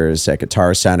speakers at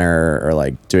Guitar Center or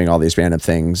like doing all these random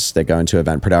things that go into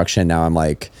event production. Now I'm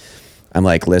like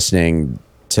listening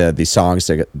to the songs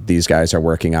that these guys are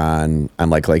working on. I'm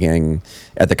like looking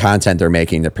at the content they're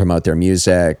making to promote their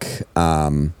music.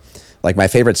 Like my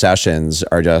favorite sessions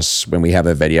are just when we have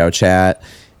a video chat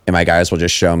and my guys will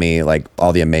just show me like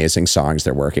all the amazing songs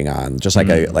they're working on, just like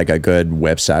a good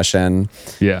whip session.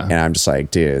 Yeah. And I'm just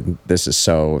like, dude, this is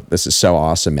so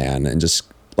awesome, man. And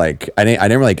just like, I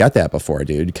didn't really get that before,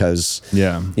 dude, because you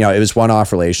know, it was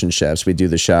one-off relationships. We do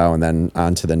the show and then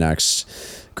on to the next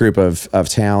group of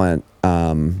talent.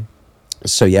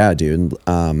 So yeah, dude, you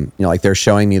know, like they're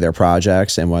showing me their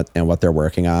projects and what they're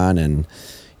working on, and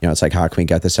you know, it's like, how can we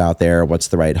get this out there? What's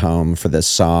the right home for this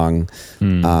song?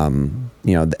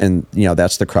 You know, and you know,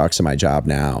 that's the crux of my job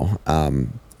now.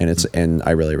 And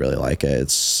I really, really like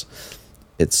it.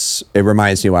 It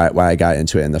reminds me why I got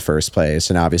into it in the first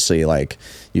place. And obviously, like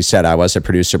you said, I was a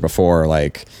producer before.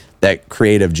 Like that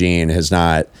creative gene has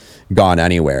not gone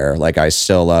anywhere. Like I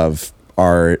still love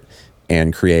art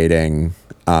and creating.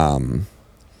 And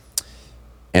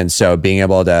so being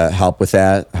able to help with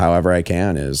that however I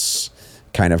can is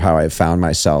kind of how I've found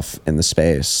myself in the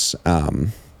space.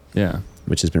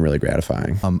 Which has been really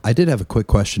gratifying. I did have a quick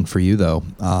question for you though.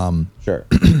 Sure.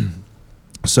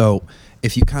 So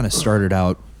if you kind of started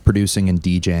out producing and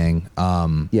DJing.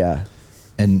 Yeah,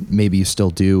 And maybe you still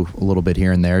do a little bit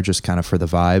here and there, just kind of for the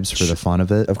vibes, for the fun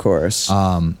of it. of course.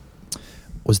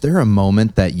 Was there a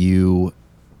moment that did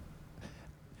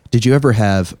you ever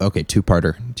have,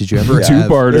 two-parter. Did you ever have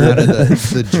Two-parter. kind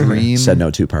of the dream? Said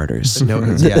no two-parters. No,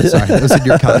 yeah, sorry. That was in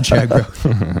your contract, bro.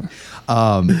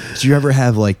 Did you ever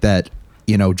have like that,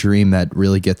 dream that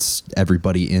really gets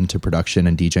everybody into production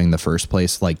and DJing in the first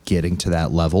place, like getting to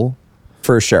that level?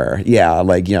 For sure. Yeah.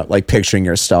 Like picturing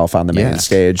yourself on the main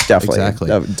stage. Definitely. Exactly.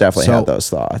 Definitely So, had those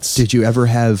thoughts. Did you ever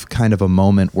have kind of a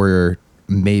moment where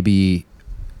maybe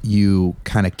you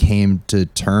kind of came to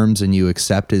terms and you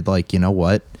accepted, like, you know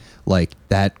what? Like,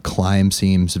 that climb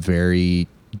seems very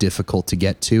difficult to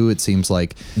get to. It seems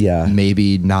like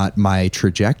maybe not my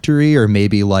trajectory, or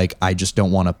maybe like I just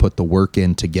don't want to put the work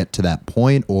in to get to that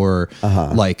point, or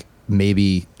like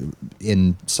maybe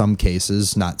in some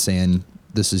cases, not saying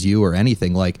this is you or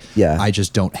anything, like I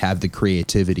just don't have the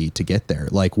creativity to get there.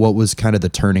 Like, what was kind of the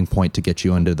turning point to get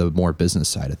you into the more business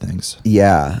side of things?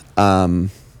 Yeah.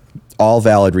 All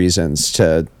valid reasons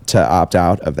to opt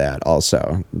out of that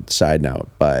also, side note.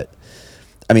 But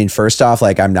I mean, first off,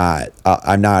 like I'm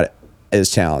not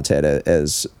as talented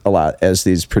as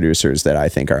these producers that I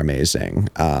think are amazing.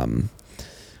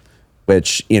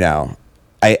 Which,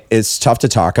 it's tough to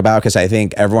talk about, because I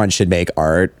think everyone should make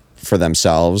art for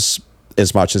themselves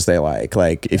as much as they like.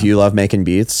 Like, if you love making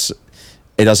beats,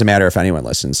 it doesn't matter if anyone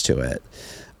listens to it.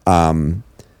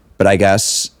 But I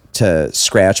guess to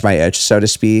scratch my itch, so to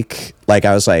speak, like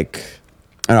I was like,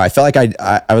 I don't know, I felt like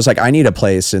I was like, I need a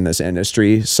place in this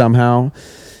industry somehow.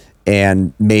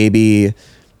 And maybe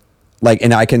like,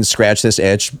 and I can scratch this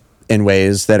itch in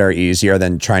ways that are easier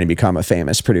than trying to become a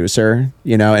famous producer,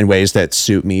 in ways that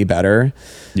suit me better.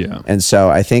 Yeah. And so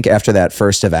I think after that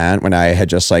first event, when I had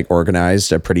just like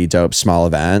organized a pretty dope small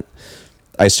event,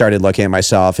 I started looking at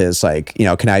myself as like,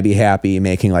 can I be happy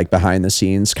making like behind the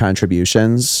scenes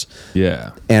contributions?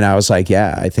 Yeah. And I was like,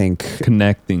 yeah, I think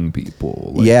connecting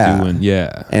people. Like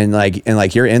And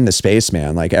like you're in the space,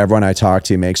 man. Like, everyone I talk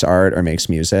to makes art or makes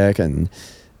music. And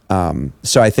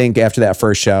so I think after that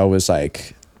first show was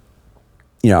like,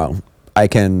 I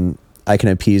can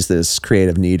appease this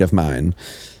creative need of mine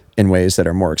in ways that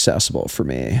are more accessible for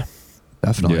me.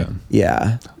 Definitely.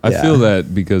 Yeah. I feel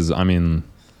that, because I mean,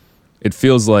 it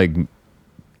feels like,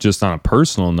 just on a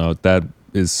personal note, that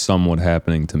is somewhat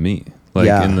happening to me. Like,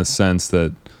 in the sense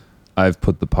that I've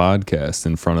put the podcast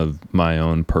in front of my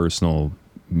own personal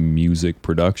music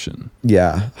production.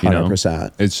 Yeah,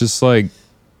 100%. It's just like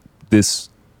this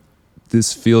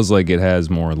feels like it has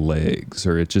more legs,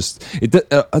 or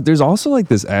there's also like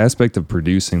this aspect of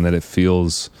producing that it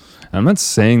feels, and I'm not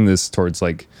saying this towards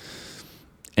like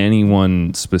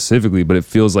anyone specifically, but it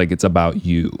feels like it's about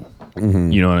you.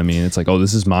 Mm-hmm. You know what I mean? It's like, oh,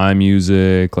 this is my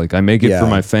music. Like, I make it for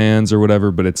my fans or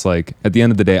whatever, but it's like, at the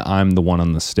end of the day, I'm the one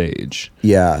on the stage.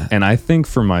 Yeah. And I think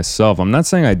for myself, I'm not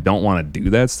saying I don't want to do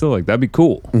that still. Like, that'd be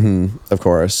cool. Mm-hmm. Of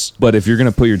course. But if you're going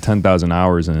to put your 10,000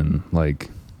 hours in, like,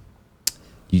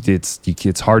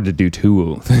 it's hard to do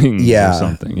two things or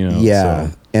something, Yeah.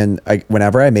 So. And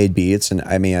whenever I made beats, and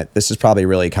I mean, this is probably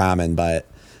really common, but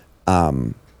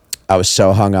I was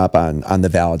so hung up on the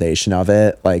validation of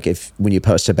it. Like, when you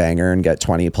post a banger and get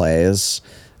 20 plays,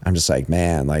 I'm just like,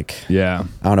 man, like, I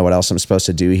don't know what else I'm supposed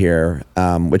to do here.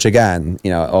 Which again,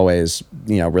 always,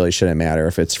 really shouldn't matter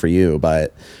if it's for you.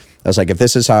 But I was like, if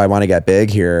this is how I want to get big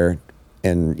here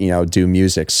and, do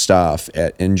music stuff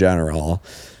in general,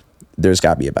 there's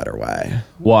got to be a better way.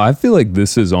 Well, I feel like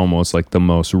this is almost like the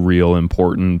most real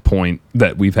important point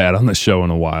that we've had on the show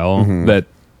in a while, that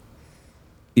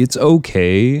it's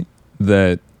okay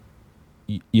that,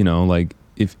 like,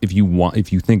 if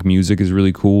you think music is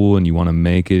really cool and you want to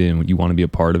make it and you want to be a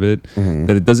part of it,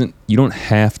 that you don't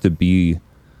have to be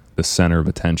the center of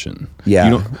attention.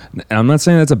 Yeah. And I'm not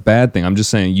saying that's a bad thing. I'm just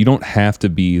saying you don't have to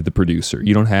be the producer.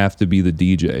 You don't have to be the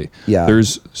DJ. Yeah.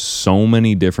 There's so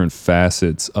many different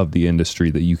facets of the industry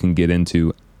that you can get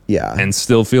into. Yeah. And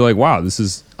still feel like, wow,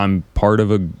 I'm part of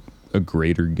a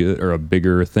greater good or a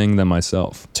bigger thing than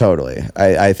myself. Totally.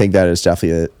 I think that is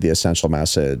definitely the essential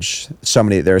message.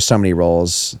 There are so many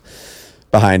roles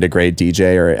behind a great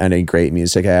DJ or any great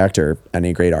music act or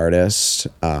any great artist.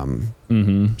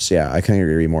 So yeah, I couldn't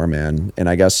agree more, man. And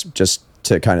I guess just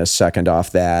to kind of second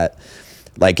off that,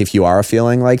 like, if you are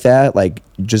feeling like that, like,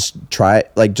 just try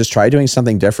doing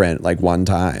something different, like, one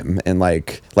time. And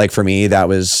like for me, that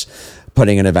was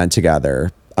putting an event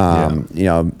together.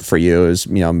 For you is,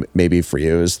 maybe for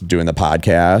you is doing the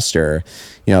podcast, or,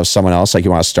 someone else, like,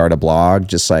 you want to start a blog,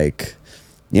 just like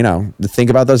think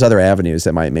about those other avenues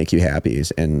that might make you happy,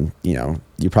 and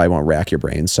you probably won't rack your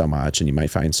brains so much, and you might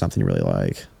find something you really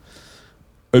like.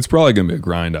 It's probably gonna be a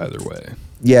grind either way.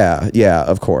 Yeah,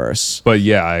 of course. But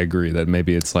yeah, I agree that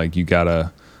maybe it's like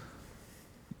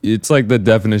it's like the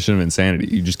definition of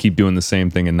insanity. You just keep doing the same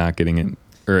thing and not getting it,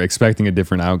 or expecting a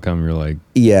different outcome. You're like,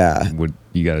 yeah,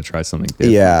 you got to try something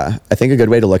different. Yeah, I think a good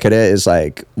way to look at it is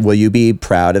like, will you be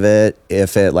proud of it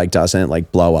if it like doesn't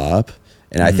like blow up?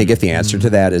 And I think if the answer to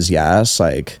that is yes,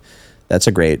 like that's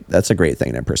a great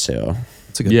thing to pursue.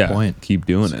 That's a good point. Keep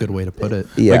doing That's it. a good way to put it.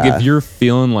 Yeah. Like if you're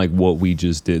feeling like what we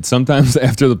just did, sometimes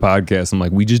after the podcast, I'm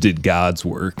like, we just did God's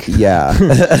work. Yeah.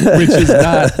 Which is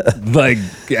not like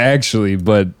actually,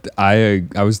 but I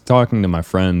was talking to my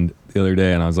friend the other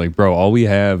day and I was like, bro, all we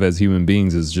have as human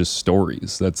beings is just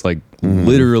stories. That's like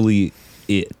literally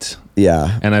it.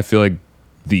 Yeah. And I feel like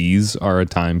these are a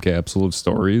time capsule of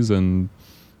stories, and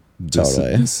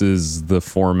this is the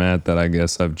format that I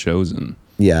guess I've chosen.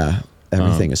 Yeah.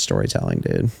 Everything is storytelling,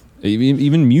 dude.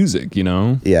 Even music,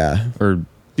 Yeah. Or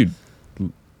dude,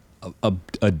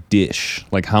 a dish.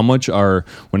 Like how much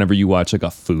whenever you watch like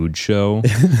a food show,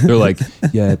 they're like,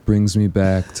 yeah, it brings me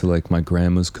back to like my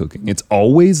grandma's cooking. It's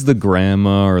always the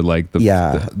grandma or like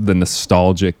the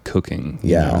nostalgic cooking.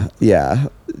 Yeah.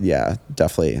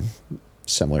 Definitely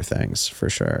similar things for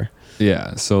sure.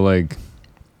 Yeah. So like,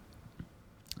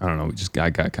 I don't know.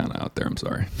 I got kind of out there. I'm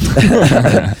sorry.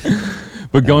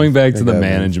 But going back to the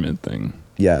management thing.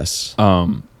 Yes.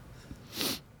 Like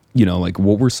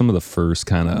what were some of the first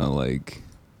kind of like,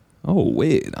 oh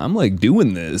wait, I'm like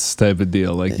doing this type of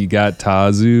deal? Like you got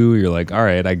Tazu, you're like, all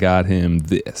right, I got him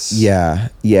this. Yeah.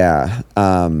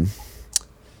 I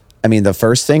mean, the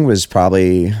first thing was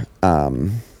probably, I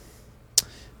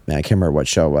can't remember what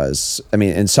show it was. I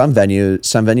mean, in some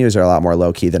venues are a lot more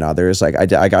low key than others. Like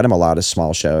I got him a lot of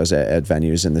small shows at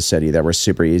venues in the city that were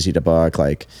super easy to book.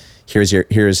 Like here's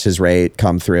his rate,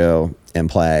 come through and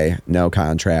play, no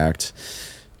contract,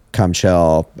 come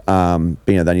chill. But,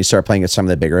 then you start playing at some of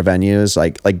the bigger venues.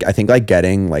 Like I think like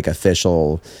getting like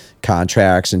official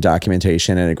contracts and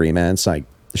documentation and agreements, like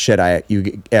shit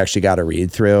you actually got to read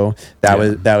through. That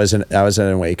was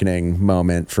an awakening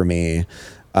moment for me.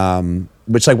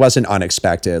 Which like wasn't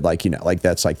unexpected, like, like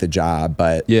that's like the job,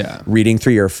 but reading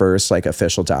through your first like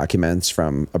official documents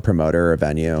from a promoter or a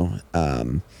venue,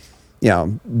 that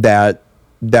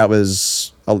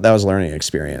was a learning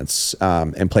experience.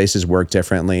 And places work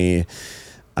differently.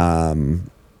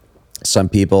 Some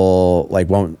people like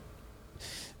won't,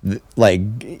 like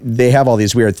they have all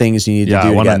these weird things you need to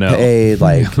do to get paid.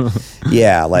 Like,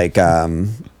 I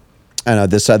know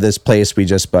this place we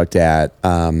just booked at,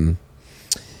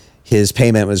 his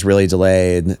payment was really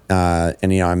delayed.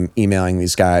 And, I'm emailing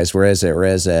these guys, where is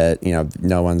it?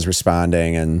 No one's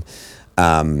responding. And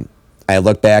I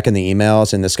look back in the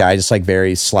emails and this guy just like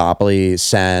very sloppily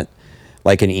sent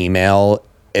like an email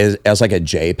as like a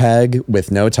JPEG with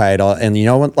no title. And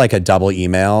like a double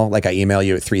email, like I email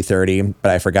you at 3:30, but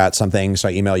I forgot something. So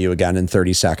I email you again in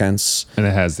 30 seconds. And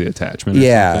it has the attachment.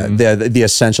 Yeah. The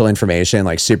essential information,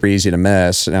 like super easy to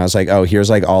miss. And I was like, oh, here's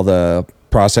like all the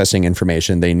processing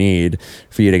information they need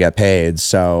for you to get paid.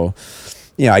 So,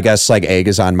 I guess like egg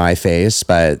is on my face,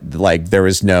 but like there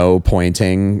was no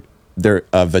pointing there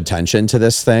of attention to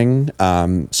this thing.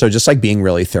 So just like being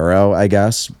really thorough, I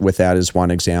guess, with that is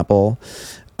one example.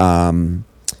 An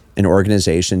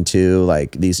organization too,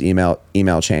 like these email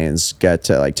chains get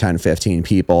to like 10, 15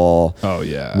 people. Oh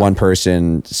yeah. One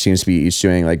person seems to be each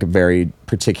doing like a very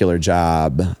particular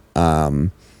job.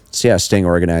 So yeah, staying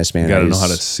organized, man. You gotta know how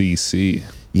to CC.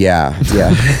 Yeah.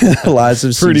 Lots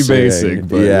of pretty CCing, basic,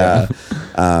 but yeah.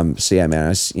 So yeah,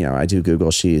 man, I do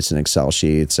Google Sheets and Excel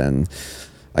sheets, and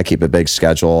I keep a big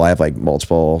schedule. I have like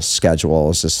multiple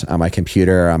schedules just on my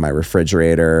computer, on my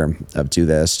refrigerator of do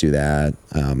this, do that.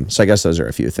 So I guess those are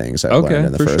a few things I've learned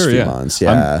in the first few months.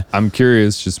 Yeah. I'm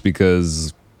curious just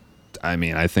because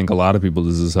I think a lot of people,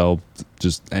 this has helped,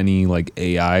 just any like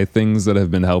AI things that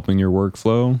have been helping your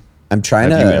workflow. I'm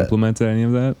trying Have you implemented any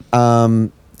of that?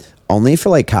 Only for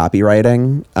like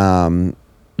copywriting.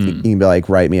 You can be like,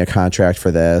 write me a contract for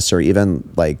this, or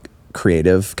even like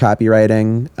creative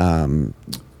copywriting.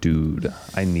 Dude,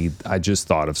 I just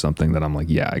thought of something that I'm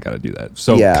like, I got to do that.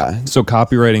 So so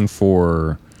copywriting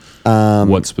for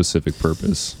what specific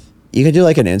purpose? You could do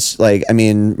like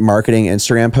marketing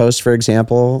Instagram posts, for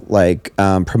example, like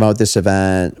promote this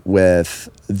event with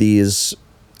these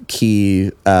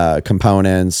key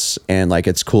components, and like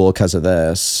it's cool because of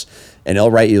this, and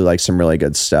it'll write you like some really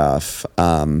good stuff.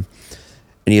 And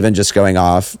even just going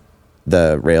off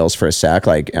the rails for a sec,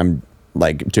 like I'm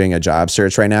like doing a job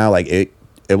search right now, like it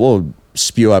will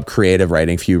spew up creative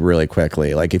writing for you really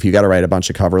quickly. Like if you got to write a bunch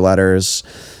of cover letters,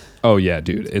 Oh yeah,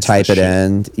 dude. It's type the it shit.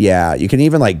 in. Yeah, you can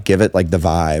even like give it like the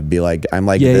vibe. Be like, I'm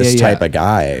like this type of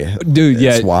guy, Dude.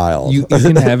 Yeah, it's wild. You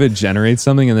can have it generate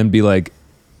something and then be like,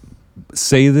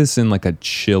 say this in like a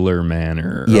chiller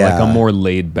manner, or like a more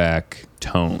laid back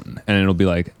tone, and it'll be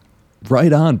like,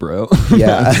 right on, bro.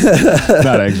 Yeah.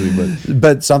 Not actually,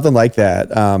 But something like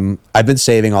that. I've been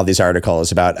saving all these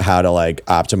articles about how to like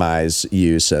optimize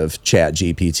use of Chat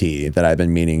GPT that I've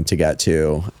been meaning to get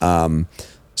to.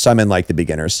 So I'm in like the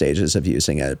beginner stages of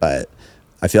using it, but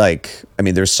I feel like, I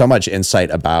mean, there's so much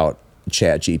insight about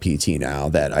Chat GPT now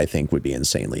that I think would be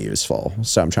insanely useful.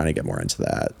 So I'm trying to get more into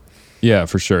that. yeah,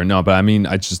 for sure. No, but I mean,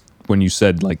 I just, when you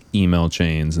said like email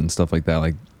chains and stuff like that,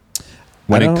 like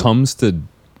when it comes to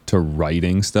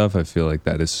writing stuff, I feel like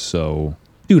that is so,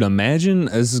 dude, imagine,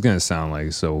 this is going to sound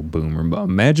like so boomer, but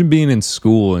imagine being in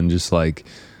school and just like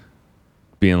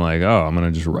being like, oh, I'm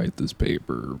going to just write this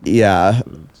paper. Yeah.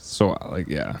 So like,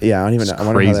 yeah. Yeah. I don't even know. It's I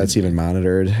wonder how crazy, that's even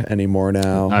monitored anymore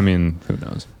now. I mean, who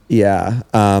knows? Yeah.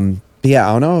 But yeah,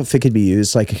 I don't know if it could be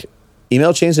used like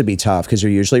email chains would be tough because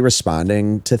you're usually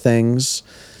responding to things.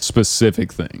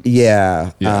 Specific thing.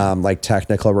 Yeah. Yeah. Like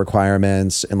technical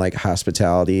requirements and like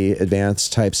hospitality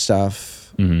advanced type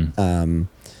stuff.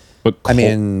 But I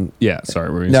mean, yeah, sorry.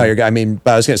 What were you no, saying? you're, I mean,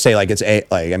 but I was going to say like, it's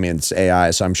AI.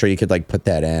 So I'm sure you could like put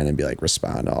that in and be like,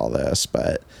 respond to all this,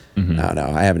 but I don't know.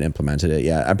 I haven't implemented it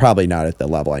yet. I'm probably not at the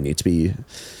level I need to be.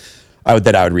 I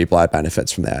would reap a lot of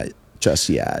benefits from that just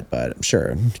yet, but I'm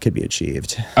sure it could be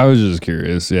achieved. I was just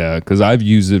curious. Yeah. Cause I've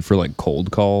used it for like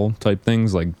cold call type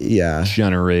things, like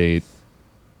generate,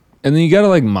 and then you got to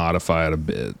like modify it a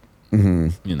bit,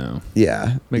 you know,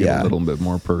 make it a little bit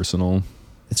more personal.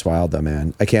 It's wild though,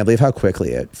 man. I can't believe how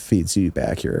quickly it feeds you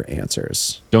back your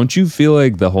answers. Don't you feel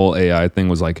like the whole AI thing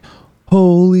was like,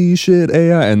 holy shit,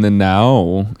 AI? And then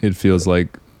now it feels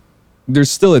like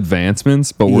there's still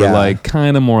advancements, but we're like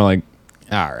kind of more like,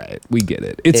 all right, we get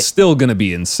it. It's still going to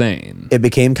be insane. It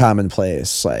became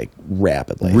commonplace like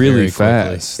rapidly. Really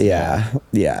fast. Yeah.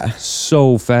 Yeah.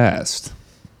 So fast.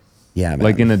 Yeah, man.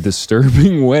 Like in a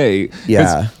disturbing way. 'Cause,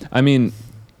 Yeah. I mean,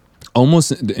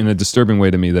 almost in a disturbing way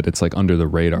to me that it's like under the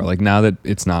radar. Like now that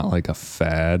it's not like a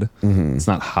fad, it's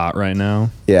not hot right now.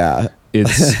 Yeah.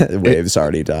 It's The wave's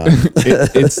already done.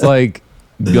 it's like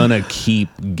gonna keep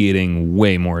getting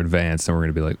way more advanced, and we're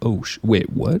gonna be like, oh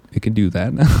wait, what? It can do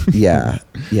that now? Yeah.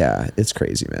 Yeah. It's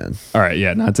crazy, man. All right,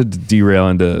 yeah, not to derail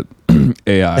into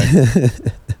AI.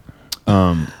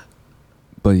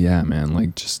 But yeah, man,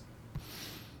 like just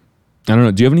I don't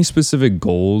know. Do you have any specific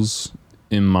goals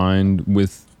in mind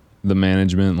with the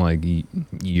management, like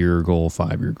year goal,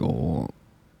 5-year goal?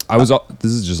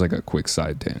 This is just like a quick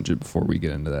side tangent before we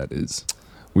get into that, is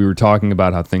we were talking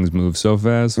about how things move so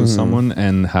fast with someone,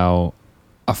 and how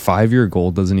a 5-year goal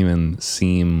doesn't even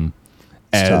seem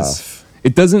It's as tough.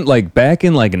 it doesn't, like back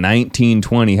in like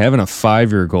 1920, having a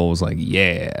 5-year goal was like,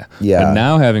 yeah. But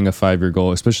now having a 5-year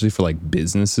goal, especially for like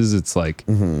businesses, it's like,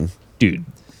 dude,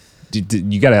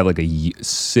 you got to have like a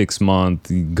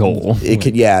 6-month goal.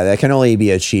 That can only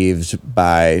be achieved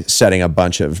by setting a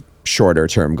bunch of shorter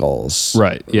term goals.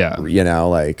 Right. Yeah. You know,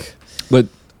 like, But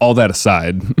all that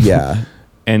aside, yeah.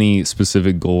 any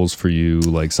specific goals for you,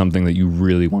 like something that you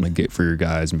really want to get for your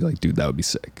guys and be like, dude, that would be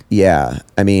sick? Yeah.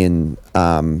 I mean,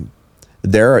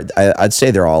 I'd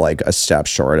say they're all like a step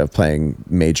short of playing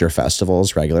major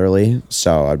festivals regularly.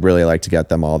 So I'd really like to get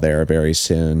them all there very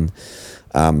soon.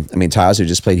 I mean, Tazu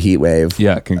just played Heat Wave.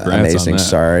 Yeah, congrats Amazing on that.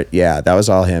 start. Yeah, that was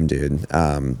all him, dude.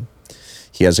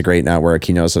 He has a great network.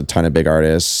 He knows a ton of big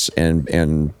artists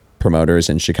and promoters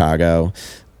in Chicago.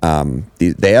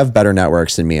 They have better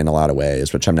networks than me in a lot of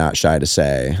ways, which I'm not shy to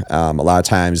say. A lot of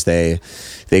times they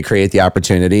create the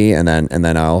opportunity, and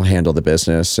then I'll handle the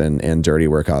business and dirty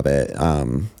work of it.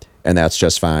 And that's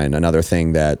just fine. Another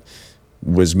thing that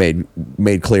was made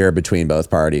clear between both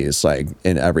parties, like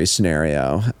in every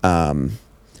scenario.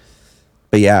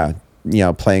 But yeah, you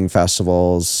know, playing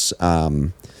festivals,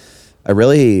 and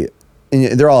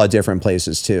they're all at different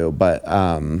places too, but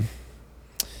I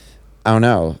don't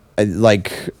know.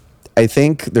 I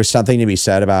think there's something to be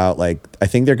said about, like, I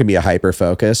think there can be a hyper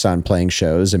focus on playing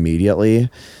shows immediately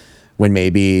when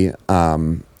maybe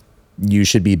you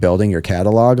should be building your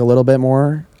catalog a little bit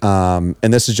more. And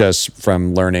this is just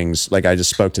from learnings. Like, I just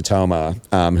spoke to Toma,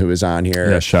 who was on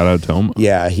here. Yeah, shout out Toma.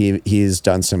 Yeah, he's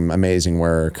done some amazing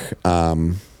work.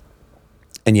 And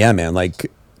yeah, man,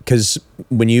 like, because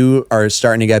when you are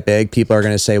starting to get big, people are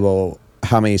going to say, well,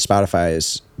 how many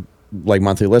Spotify's like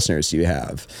monthly listeners do you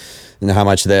have? And how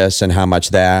much this and how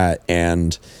much that?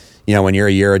 And, you know, when you're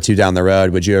a year or two down the road,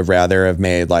 would you have rather have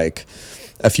made like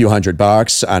a few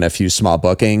 $100 on a few small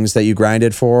bookings that you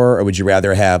grinded for, or would you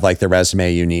rather have like the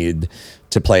resume you need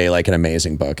to play like an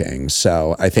amazing booking?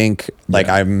 So I think like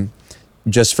I'm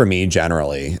just for me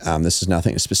generally, this is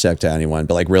nothing specific to anyone,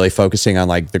 but like really focusing on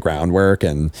like the groundwork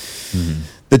and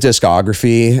the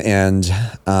discography and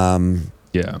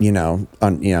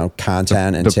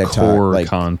content and the TikTok core like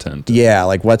content. Yeah,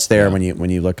 like what's there when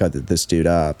you look at this dude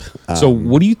up. So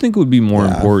what do you think would be more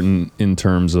important in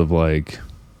terms of like,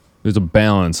 there's a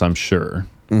balance, I'm sure.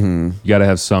 You got to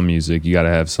have some music, you got to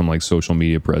have some like social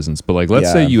media presence, but like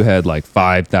let's say you had like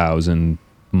 5,000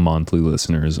 monthly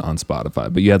listeners on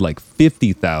Spotify, but you had like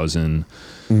 50,000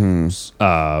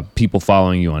 people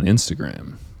following you on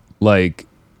Instagram. Like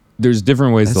there's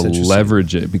different ways to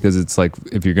leverage it, because it's like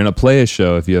if you're gonna play a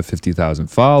show, if you have 50,000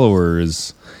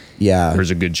 followers,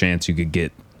 there's a good chance you could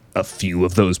get a few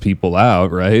of those people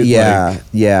out, right?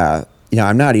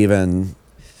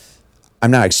 I'm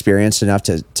not experienced enough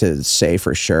to say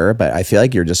for sure, but I feel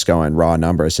like you're just going raw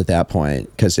numbers at that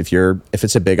point, because if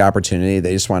it's a big opportunity,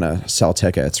 they just want to sell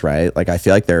tickets, right? Like I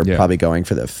feel like they're probably going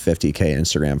for the 50K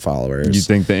Instagram followers. You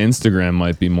think the Instagram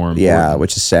might be more important? Yeah,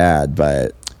 which is sad,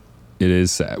 but it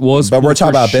is sad. Well, but we're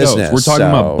talking about shows. business. We're talking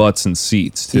about butts and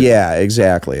seats too. Yeah,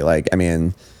 exactly. Like I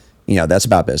mean, that's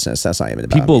about business. That's not even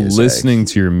about people music. Listening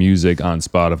to your music on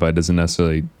Spotify doesn't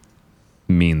necessarily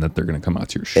mean that they're going to come out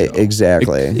to your show.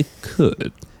 Exactly. It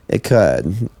could. It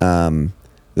could.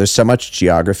 There's so much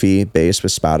geography based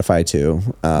with Spotify too.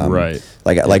 Right.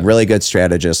 Like really good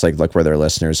strategists like look where their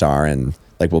listeners are and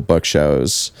like will book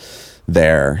shows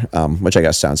there, which I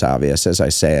guess sounds obvious as I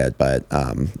say it, but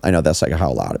I know that's like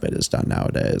how a lot of it is done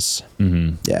nowadays.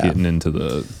 Yeah. Getting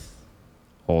into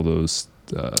all those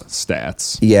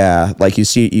stats. Yeah, like you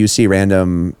see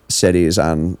random cities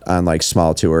on like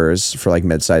small tours for like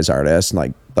mid-sized artists,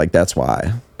 and like that's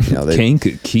why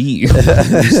Kankakee.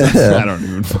 I don't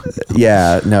even.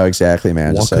 Yeah, no, exactly,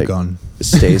 man. Just like Waukegan.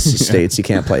 states you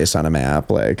can't place on a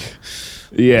map. Like,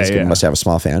 yeah. Must have a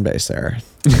small fan base there.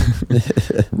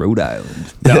 Rhode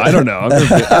Island. No, I don't know.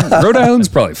 Rhode Island's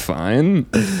probably fine.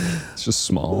 It's just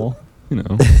small,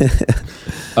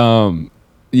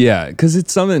 Yeah, because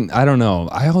it's something, I don't know.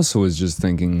 I also was just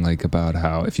thinking like about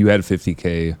how if you had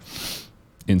 50K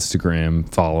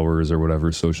Instagram followers or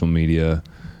whatever, social media,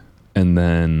 and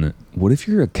then what if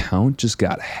your account just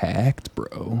got hacked,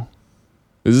 bro?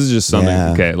 This is just something,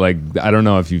 okay, like, I don't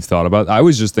know if you've thought about, I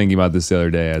was just thinking about this the other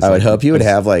day. I would hope you would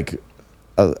have like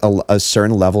a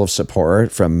certain level of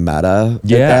support from Meta at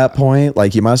that point.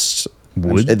 Like you must,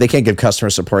 they can't give customer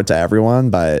support to everyone,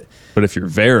 but if you're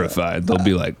verified, they'll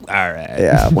be like, all right.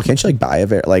 Yeah. Well, can't you like buy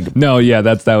like? No. Yeah.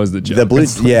 That was the joke. The blue.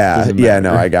 Like, yeah.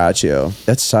 No, I got you.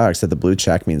 That sucks that the blue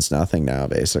check means nothing now,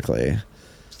 basically.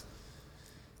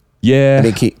 Yeah.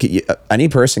 I mean, any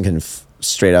person can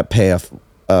straight up pay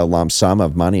a lump sum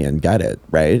of money and get it,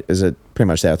 right? Is it pretty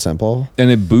much that simple? And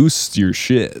it boosts your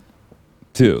shit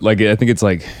too. Like, I think it's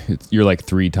like, you're like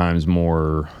 3 times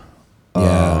more,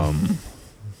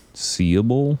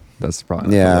 seeable. That's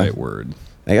probably not the right word.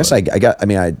 I guess I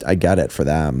get it for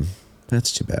them.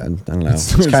 That's too bad. I don't know.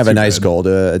 It's kind of a nice goal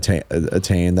to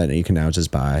attain that you can now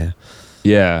just buy.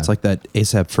 Yeah. It's like that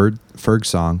A$AP Ferg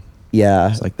song. Yeah.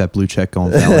 It's like that blue check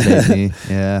going validate me.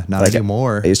 Yeah. Not like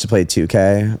anymore. I used to play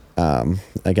 2K,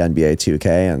 like NBA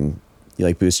 2K, and you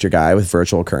like boost your guy with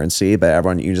virtual currency, but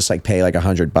you just like pay like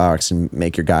 $100 and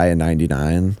make your guy a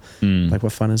 99. Like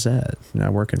what fun is that? You're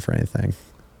not working for anything.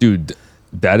 Dude,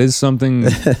 that is something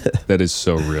that is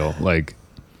so real. Like,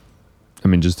 I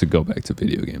mean, just to go back to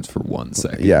video games for 1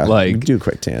 second. Yeah, like do a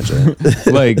quick tangent.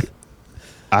 Like,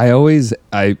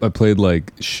 I played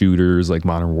like shooters, like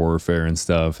Modern Warfare and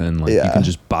stuff, and like you can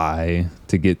just buy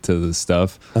to get to the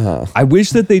stuff. I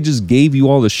wish that they just gave you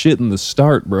all the shit in the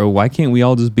start, bro. Why can't we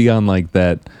all just be on like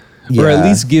that? Or at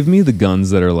least give me the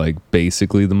guns that are like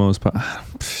basically the most.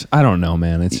 I don't know,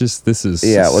 man. It's just this is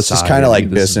well, it's just kind of like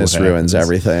business ruins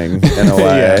everything in a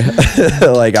way.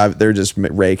 Like they're just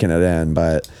raking it in,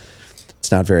 but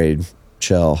it's not very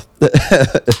chill.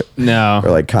 No,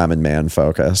 or like common man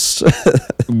focused.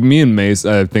 Me and Mace,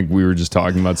 I think we were just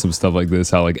talking about some stuff like this.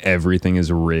 How like everything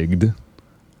is rigged.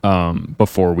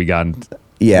 Before we got.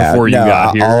 Yeah, before you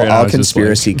got here, I'll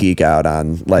conspiracy geek out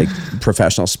on like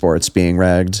professional sports being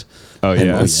rigged.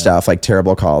 And stuff like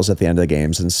terrible calls at the end of the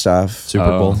games and stuff.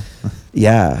 Super Bowl.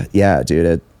 Yeah,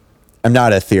 dude. I'm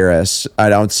not a theorist. I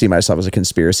don't see myself as a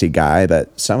conspiracy guy,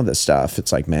 but some of this stuff,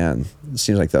 it's like, man, it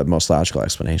seems like the most logical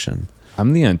explanation.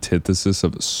 I'm the antithesis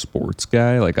of a sports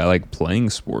guy. Like I like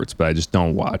playing sports, but I just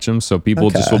don't watch them. So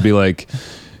people just will be like,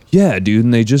 Yeah, dude,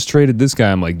 and they just traded this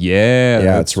guy. I'm like, yeah,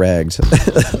 Yeah, it's rigged.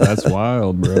 that's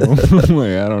wild, bro.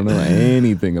 Like, I don't know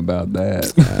anything about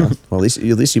that. Yeah. Well, at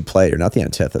least you play. You're not the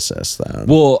antithesis, though.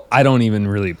 Well, I don't even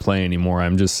really play anymore.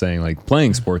 I'm just saying, like,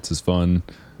 playing sports is fun.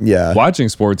 Yeah. Watching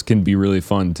sports can be really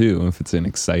fun too if it's an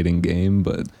exciting game.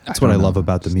 But That's what I love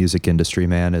about the music industry,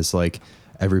 man, is like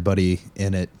everybody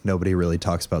in it, nobody really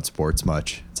talks about sports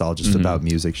much. It's all just about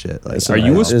music shit. Like, Are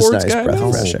you a sports guy? Breath of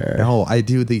No. fresh air. No, I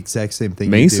do the exact same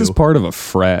thing. Mace you do. is part of a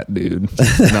frat, dude.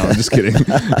 No, I'm just kidding.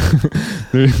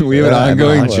 We have an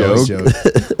ongoing Always joke.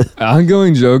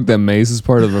 Ongoing joke that Mace is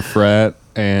part of a frat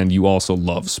and you also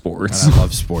love sports. And I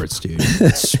love sports, dude.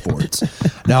 Sports.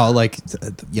 No, like,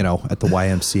 you know, at the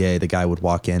YMCA, the guy would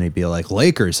walk in and he'd be like,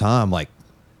 Lakers, huh? I'm like,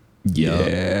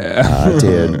 Yeah.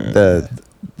 Dude,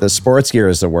 the sports gear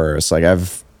is the worst. Like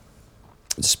I've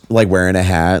just, like wearing a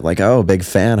hat, like, oh, big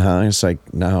fan, huh? It's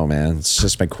like, no, man, it's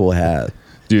just my cool hat.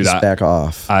 Dude, just back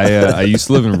off. I used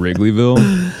to live in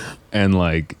Wrigleyville, and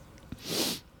like,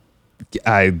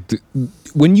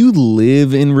 when you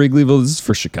live in Wrigleyville, this is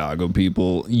for Chicago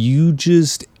people. You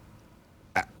just,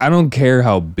 I don't care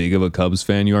how big of a Cubs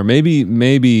fan you are. Maybe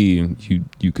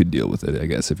you could deal with it, I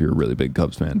guess, if you're a really big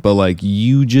Cubs fan. But like,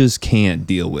 you just can't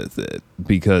deal with it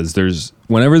because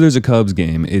whenever there's a Cubs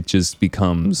game, it just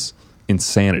becomes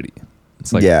insanity.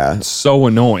 It's like, so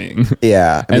annoying.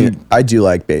 Yeah, I mean, I do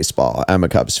like baseball. I'm a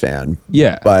Cubs fan.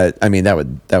 Yeah, but I mean, that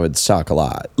would suck a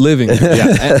lot. Living it,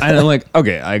 yeah. And I'm like,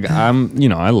 okay,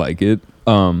 I'm I like it.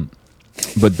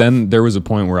 But then there was a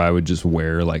point where I would just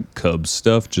wear like Cubs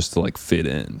stuff just to like fit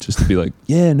in, just to be like,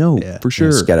 yeah, no, for sure.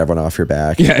 Just get everyone off your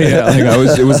back. Yeah.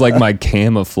 Like it was like my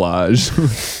camouflage.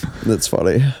 That's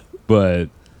funny. But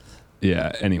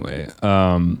yeah, anyway,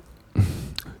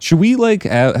 should we like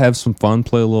have some fun,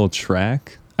 play a little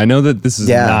track? I know that this is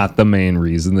not the main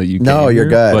reason that you came No, you're here,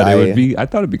 good. But I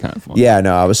thought it'd be kind of fun. Yeah,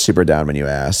 no, I was super down when you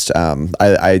asked.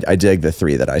 I dig the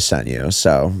 3 that I sent you.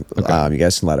 So you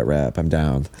guys can let it rip. I'm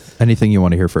down. Anything you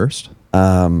want to hear first?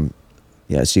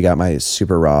 Yeah, so you got my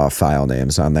super raw file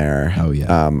names on there. Oh,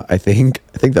 yeah. I think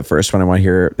the first one I want to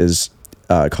hear is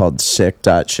called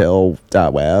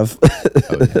sick.chill.wav.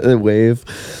 Oh, yeah. Wave.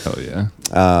 Oh yeah.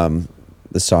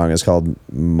 The song is called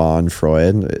Mon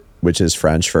Freud, which is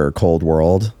French for cold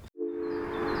world.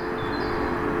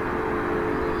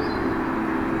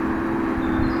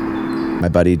 My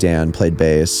buddy Dan played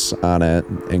bass on it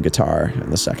and guitar in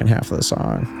the second half of the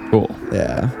song. Cool.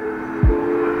 Yeah.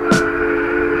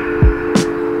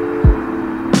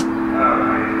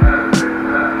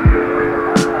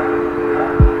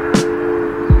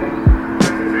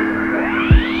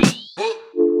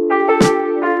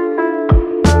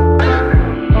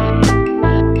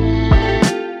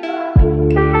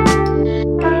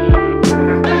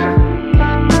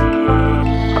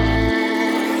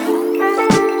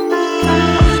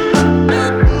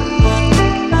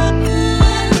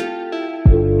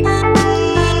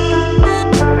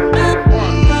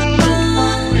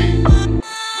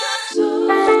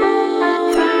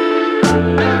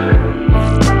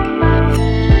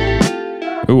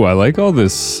 Ooh, I like all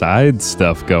this side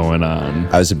stuff going on.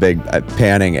 I was a big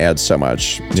panning adds so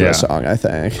much to a song, I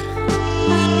think.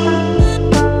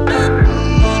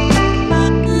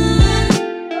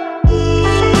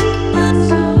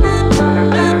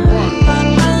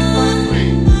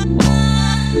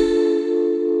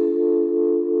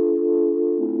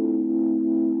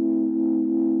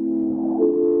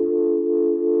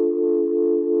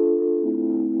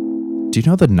 Do you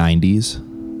know the 90s?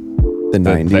 The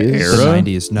 90s? The era?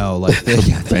 The 90s, no, like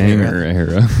the Banger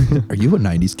era. Are you a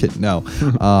 90s kid? No.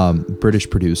 British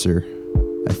producer,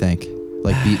 I think.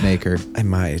 Like beat maker. I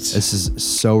might. This is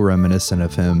so reminiscent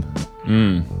of him.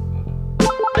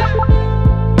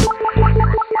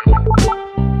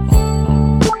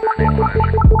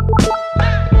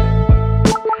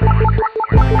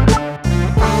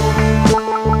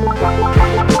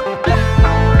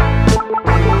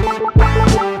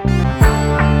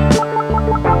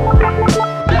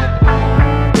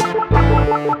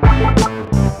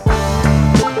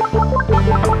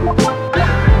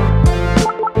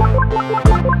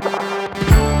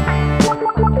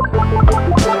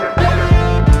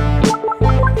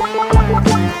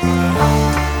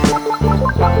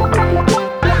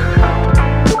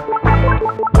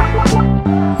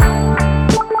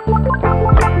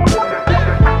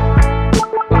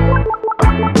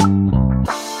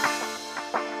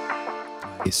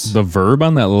 The verb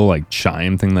on that little like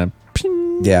chime thing, that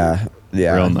ping, Yeah.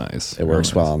 real nice. It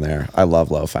works well in there. I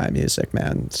love lo-fi music,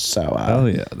 man. So Hell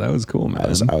yeah, that was cool, man.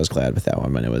 I was glad with that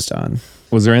one when it was done.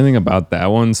 Was there anything about that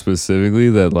one specifically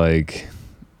that like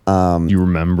you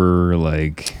remember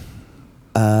like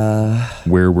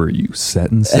Where were you?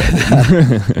 Setting.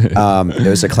 It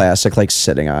was a classic, like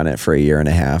sitting on it for a year and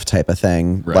a half type of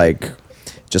thing. Right. Like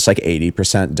just like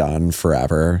 80% done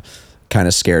forever. Kind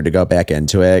of scared to go back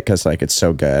into it because like it's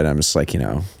so good. I'm just like,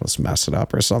 let's mess it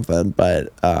up or something.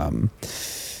 But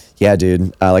yeah,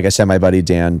 dude. Like I said, my buddy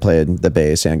Dan played the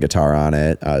bass and guitar on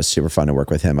it. It's super fun to work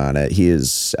with him on it.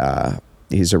 He's a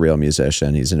real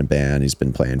musician. He's in a band. He's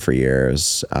been playing for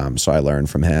years. So I learned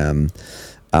from him.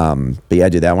 But yeah,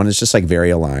 dude, that one is just like very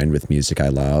aligned with music I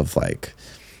love. Like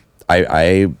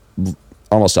I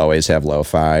almost always have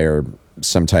lo-fi or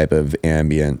some type of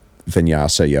ambient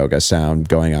vinyasa yoga sound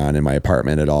going on in my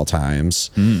apartment at all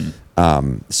times.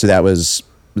 So that was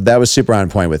super on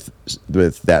point with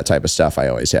that type of stuff I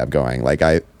always have going. Like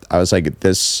I was like,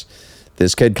 this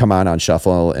could come on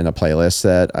shuffle in a playlist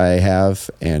that I have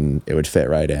and it would fit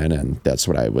right in. And that's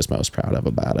what I was most proud of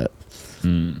about it.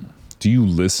 Do you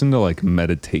listen to like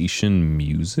meditation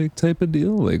music type of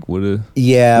deal? Like what is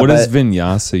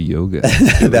vinyasa yoga?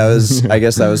 I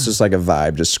guess that was just like a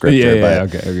vibe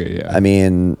descriptor. Okay. I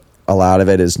mean, a lot of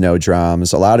it is no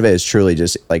drums. A lot of it is truly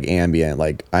just like ambient.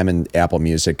 Like I'm an Apple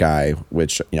Music guy,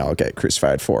 which, I'll get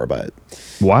crucified for, but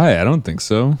why? I don't think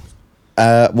so.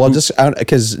 Just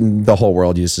because the whole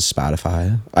world uses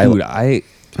Spotify.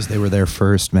 Because they were there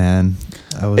first, man.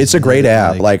 It's a great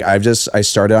app. Like I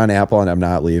started on Apple and I'm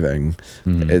not leaving.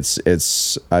 I'm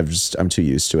too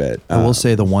used to it. I will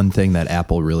say the one thing that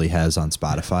Apple really has on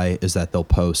Spotify is that they'll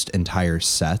post entire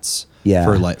sets from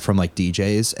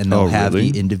DJs and they'll have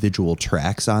the individual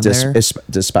tracks on there. Does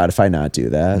Spotify not do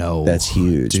that? No. That's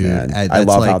huge, dude, man. I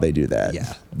love how they do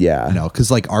that. Yeah. No,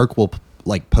 because like Arc will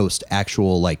like post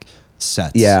actual like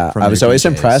sets. Yeah, I was always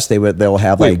impressed. They'll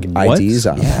have like IDs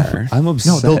on there. I'm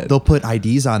upset. No, they'll put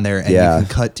IDs on there, and you can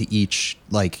cut to each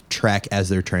like track as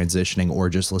they're transitioning, or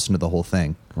just listen to the whole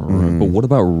thing. But what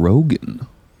about Rogan?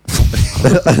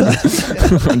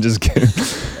 I'm just kidding.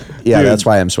 Yeah, Dude. that's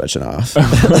why I'm switching off.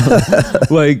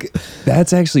 Like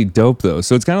that's actually dope though.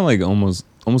 So it's kind of like almost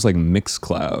like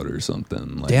Mixcloud or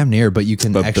something. Like, damn near, but you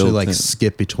can actually like in.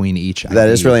 skip between each. That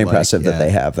is really like, impressive that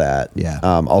they have that. Yeah.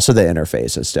 Also, the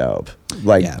interface is dope.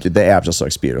 Like the app just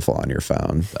looks beautiful on your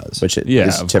phone, which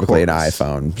is typically an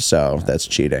iPhone. So that's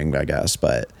cheating, I guess.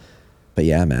 But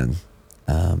yeah, man.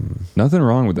 Nothing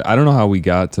wrong with it. I don't know how we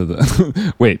got to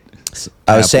the wait.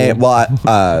 I was saying,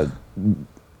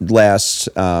 last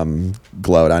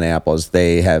gloat on Apple is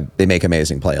they make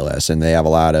amazing playlists and they have a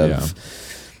lot of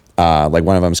like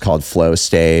one of them is called Flow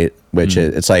State, which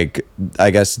it's like, I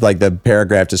guess like the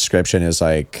paragraph description is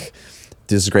like,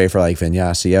 this is great for like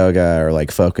vinyasa yoga or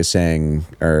like focusing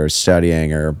or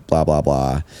studying or blah blah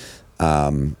blah.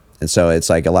 And so it's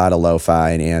like a lot of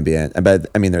lo-fi and ambient, but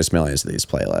I mean there's millions of these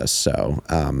playlists. So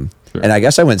and I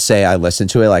guess I wouldn't say I listen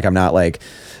to it, like I'm not like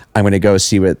I'm going to go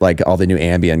see what like all the new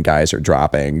ambient guys are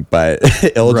dropping, but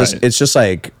it's just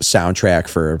like soundtrack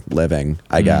for living,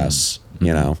 I guess,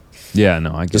 Yeah,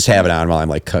 no, I just have it on while I'm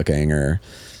like cooking or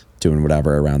doing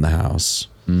whatever around the house.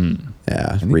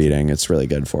 Yeah, reading, it's really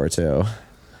good for it too.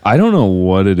 I don't know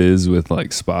what it is with like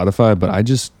Spotify, but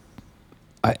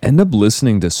I end up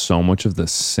listening to so much of the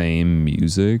same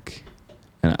music,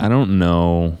 and I don't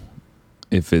know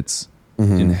if it's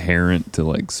inherent to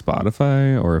like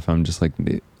Spotify or if I'm just like.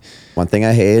 One thing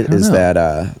I hate is that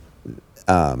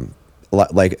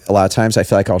like a lot of times I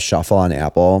feel like I'll shuffle on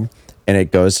Apple and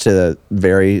it goes to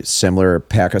very similar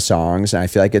pack of songs, and I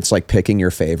feel like it's like picking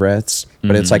your favorites,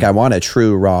 but it's like I want a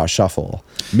true raw shuffle.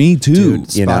 Me too. Dude,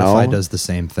 Spotify does the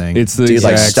same thing. It's the dude,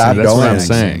 like stop that's going. what I'm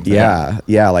saying.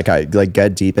 Yeah. Like I like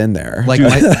get deep in there. Like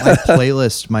my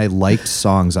playlist, my liked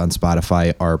songs on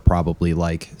Spotify are probably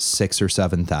like 6,000 or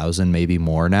 7,000, maybe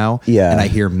more now. Yeah, and I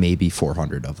hear maybe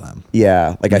 400 of them.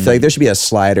 Yeah, like I feel like there should be a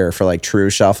slider for like true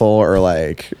shuffle or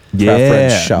like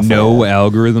preference shuffle. No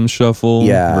algorithm shuffle.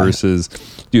 Yeah. Versus,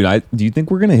 dude, do you think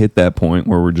we're gonna hit that point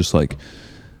where we're just like,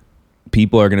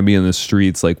 people are going to be in the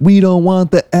streets like, we don't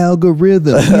want the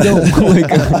algorithm. We don't like,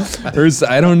 or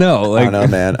I don't know. Like, I don't know,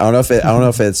 man. I don't know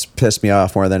if it's pissed me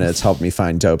off more than it's helped me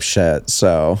find dope shit.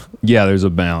 So yeah, there's a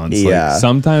balance. Yeah. Like,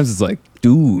 sometimes it's like,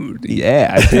 dude,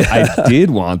 yeah, I did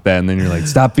want that. And then you're like,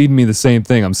 stop feeding me the same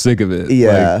thing. I'm sick of it.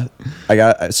 Yeah. Like, I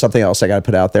got something else I got to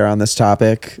put out there on this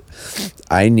topic.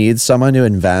 I need someone to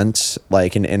invent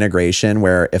like an integration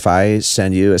where if I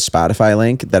send you a Spotify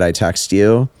link that I text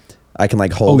you, I can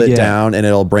like hold Oh, it yeah. down and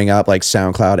it'll bring up like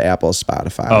SoundCloud, Apple,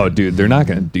 Spotify. Oh, dude, they're not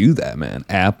going to do that, man.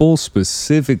 Apple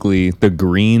specifically, the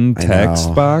green text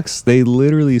know. box, they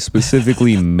literally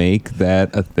specifically make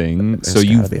that a thing so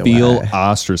you gotta be a feel way.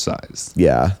 ostracized.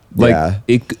 Yeah. Like yeah.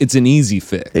 it's an easy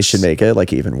fix. They should make it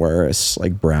like even worse,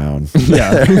 like brown.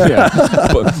 yeah, yeah.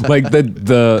 But, like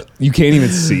the you can't even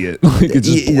see it. Like it's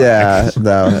just black. Yeah.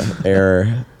 No,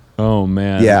 error. Oh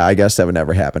man. Yeah, I guess that would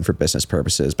never happen for business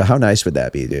purposes. But how nice would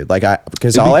that be, dude? Like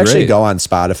because It'd be I'll actually great. go on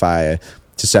Spotify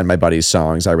to send my buddies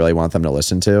songs I really want them to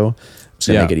listen to. I'm just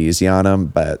gonna Yeah. make it easy on them,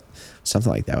 but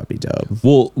something like that would be dope.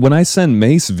 Well, when I send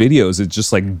Mace videos, it's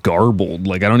just like garbled.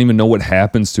 Like I don't even know what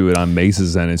happens to it on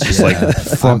Mace's end. It's just like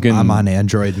fucking. I'm on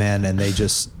Android, man, and they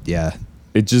just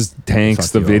It just tanks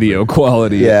Fuck the you video over.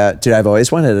 quality. Yeah, dude, I've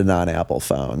always wanted a non-Apple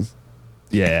phone.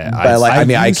 Yeah. But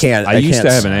I used can't. I used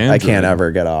to have an Android. I can't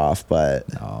ever get off. But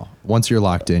oh, once you're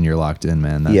locked in,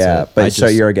 man. That's yeah, it. but so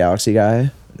you're a Galaxy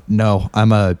guy. No,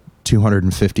 I'm a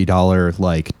 $250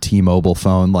 like T-Mobile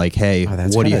phone. Like, hey,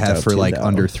 that's what do you kinda have dope for too, like though.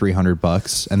 under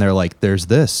 $300? And they're like, there's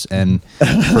this, and for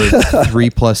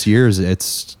 3+ years,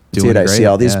 it's doing Dude, I great. see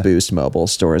all these Yeah. Boost Mobile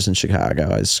stores in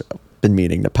Chicago. I've been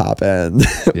meaning to pop in.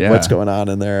 Yeah. What's going on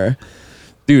in there?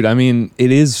 Dude, I mean,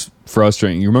 it is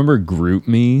frustrating. You remember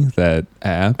GroupMe, that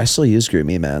app? I still use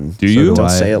GroupMe, man. Do you? Don't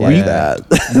do say I. it like Yeah.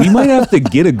 that. We might have to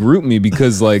get a GroupMe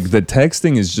because like the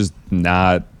texting is just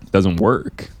doesn't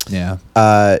work. Yeah.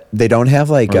 They don't have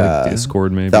like, Or, like,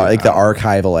 Discord, maybe? the I don't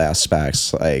archival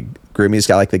aspects. Like GroupMe's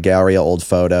got like the gallery of old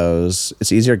photos.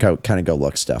 It's easier to kind of go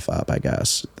look stuff up, I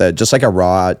guess. Just like a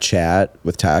raw chat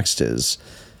with text is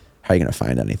how are you gonna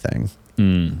find anything?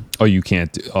 Oh, you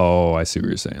can't do. Oh, I see what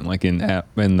you're saying. Like in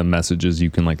the messages, you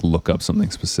can like look up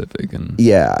something specific and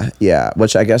Yeah.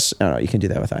 Which I guess I don't know. You can do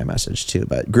that with iMessage too.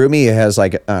 But GroupMe has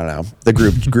like I don't know the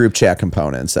group chat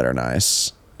components that are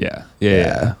nice.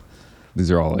 yeah. These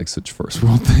are all like such first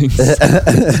world things.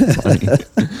 It's funny.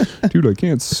 Dude, I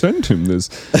can't send him this.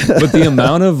 But the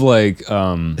amount of like,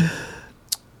 like,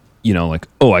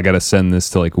 oh, I got to send this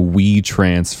to like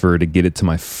WeTransfer to get it to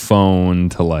my phone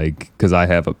to like, because I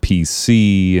have a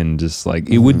PC and just like,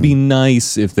 it would be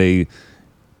nice if they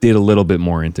did a little bit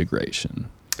more integration.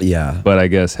 Yeah. But I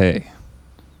guess, hey,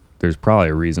 there's probably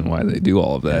a reason why they do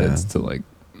all of that. Yeah. It's to like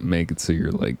make it so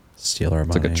you're like, Steal our it's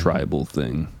money. like a tribal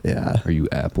thing. Yeah. Are you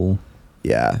Apple?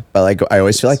 Yeah. But like I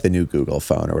always feel like the new Google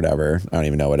phone or whatever, I don't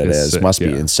even know what it It's is. sick, Must be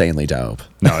yeah. insanely dope.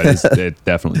 No, it is. It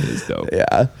definitely is dope.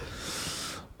 Yeah.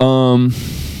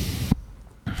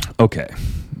 Okay.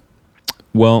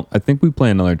 Well, I think we play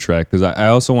another track because I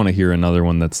also want to hear another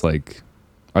one that's like,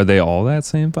 are they all that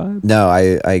same vibe? No,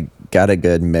 I got a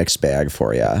good mixed bag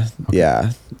for you.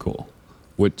 Yeah. Cool.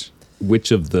 Which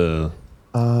of the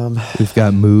We've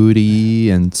got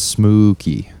Moody and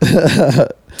Smooky.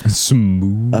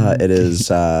 smooth? It is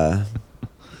yeah,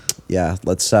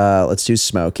 let's do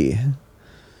Smokey.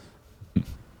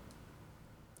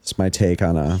 It's my take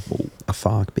on a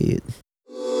funk beat.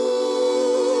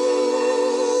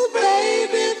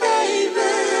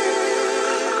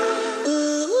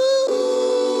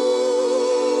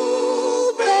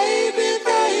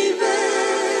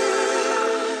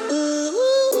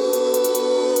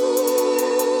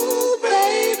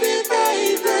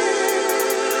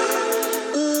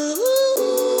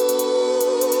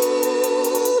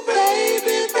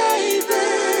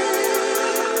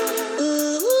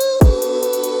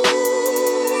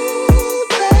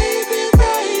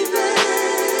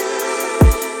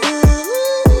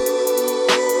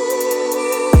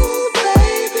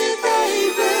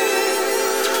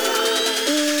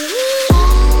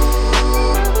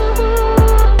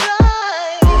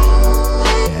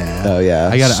 Oh yeah.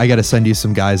 I gotta send you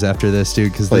some guys after this,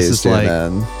 dude, because this Please is do, like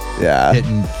man. Yeah.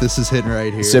 this is hitting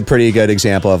right here. It's a pretty good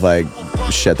example of like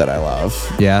shit that I love.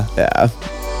 Yeah. Yeah. It's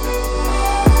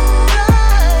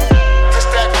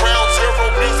that ground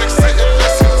zero music, sit and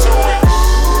listen to it.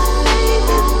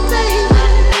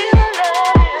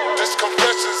 This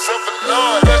confessions of a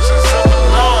Lord, confessions of a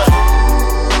Lord.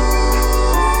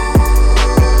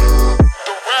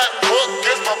 The rap book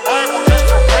is my Bible, just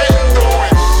for reading through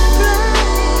it.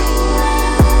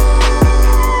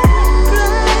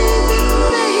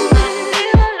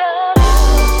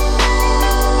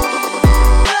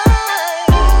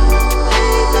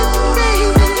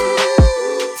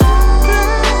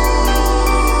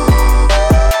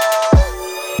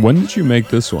 When did you make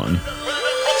this one?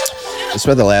 It's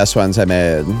one of the last ones I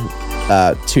made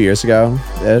 2 years ago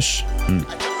ish.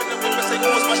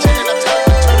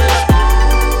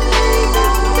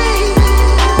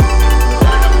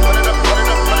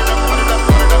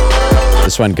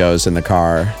 This one goes in the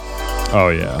car Oh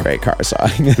yeah. Great car song.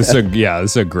 This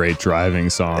is a great driving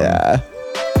song. Yeah.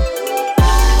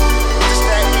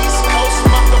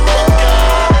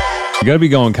 You gotta be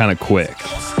going kind of quick.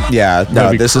 Yeah. Gotta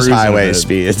No, be this is cruising a highway bit.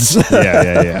 speeds.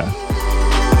 Yeah.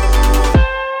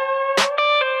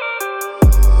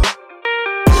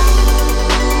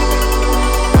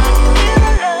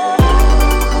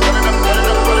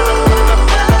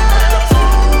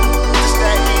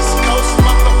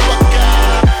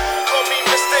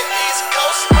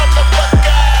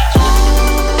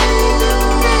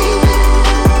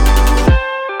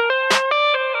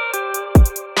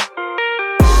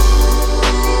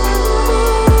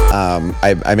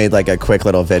 I made like a quick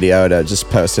little video to just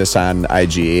post this on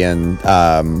IG, and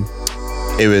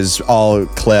it was all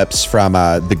clips from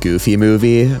the Goofy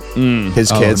movie.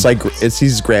 His kids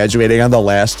he's graduating on the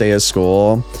last day of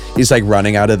school. He's like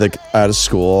running out of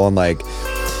school and like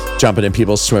jumping in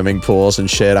people's swimming pools and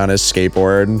shit on his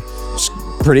skateboard. Just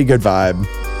pretty good vibe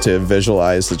to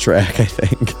visualize the track, I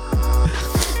think.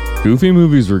 Goofy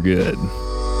movies were good.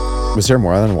 Was there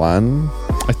more than one?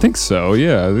 I think so.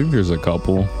 Yeah, I think there's a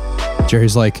couple.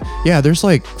 Jerry's like, yeah, there's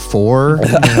like 4.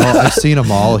 You know, I've seen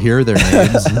them all. Here are their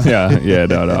names. Yeah.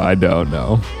 No, I don't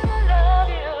know.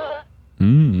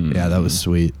 Yeah, that was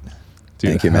sweet.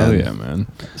 Dude, Thank you, hell man. yeah, man.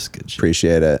 That's good shit.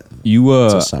 Appreciate it. You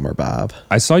It's a summer, Bob.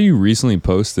 I saw you recently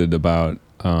posted about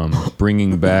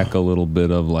bringing back a little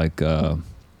bit of like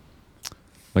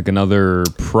another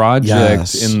project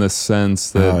Yes. in the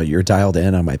sense that Oh, you're dialed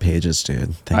in on my pages,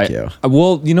 dude. Thank you.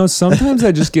 Well, you know, sometimes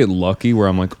I just get lucky where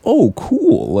I'm like, oh,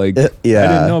 cool. Like, I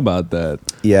didn't know about that.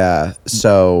 Yeah.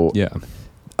 So Yeah.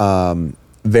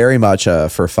 very much a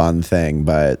for fun thing,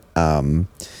 but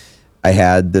I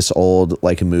had this old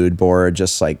like mood board,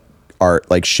 just like art,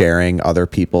 like sharing other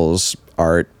people's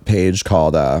art page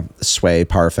called Sway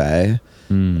Parfait.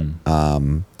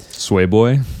 Sway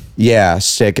Boy. Yeah,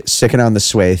 sticking on the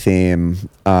Sway theme.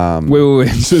 Wait.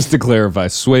 Just to clarify,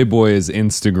 Sway Boy is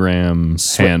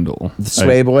Instagram handle.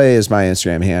 Sway Boy is my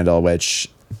Instagram handle, which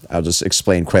I'll just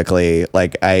explain quickly.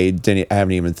 Like I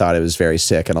haven't even thought it was very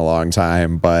sick in a long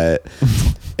time, but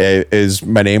it is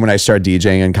my name when I started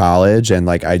DJing in college, and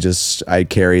like I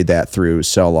carried that through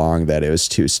so long that it was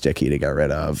too sticky to get rid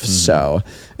of. So,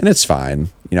 and it's fine.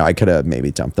 You know, I could have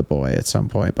maybe dumped the boy at some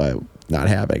point, but not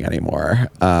having anymore.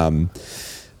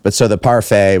 But so the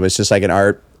Parfait was just like an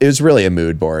art. It was really a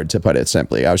mood board, to put it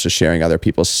simply. I was just sharing other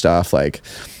people's stuff. Like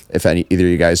if either of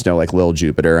you guys know like Lil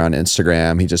Jupiter on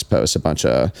Instagram, he just posts a bunch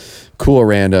of cool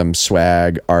random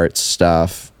swag art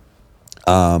stuff.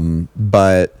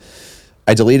 But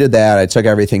I deleted that. I took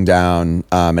everything down.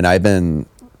 And I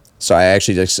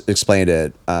actually just explained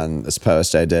it on this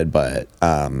post I did, but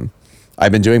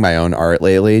I've been doing my own art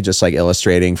lately, just like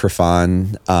illustrating for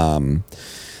fun.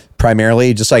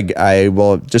 Primarily just like I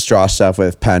will just draw stuff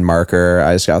with pen marker.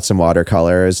 I just got some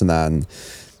watercolors and then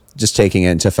just taking it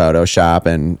into Photoshop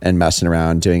and messing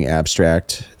around doing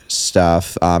abstract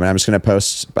stuff. And I'm just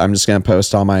gonna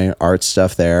post all my art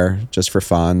stuff there just for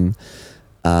fun.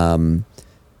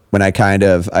 When I kind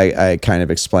of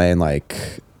explain like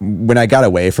when I got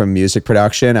away from music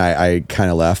production, I kind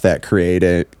of left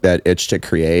that itch to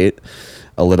create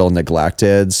a little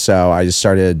neglected. So I just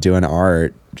started doing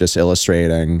art, just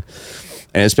illustrating,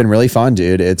 and it's been really fun,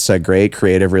 dude. It's a great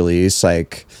creative release.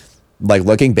 Like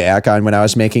looking back on when I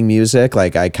was making music,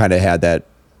 like I kind of had that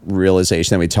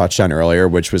realization that we touched on earlier,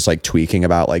 which was like tweaking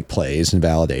about like plays and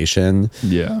validation.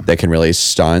 Yeah. That can really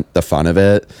stunt the fun of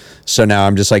it. So now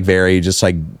I'm just like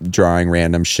drawing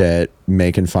random shit,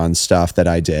 making fun stuff that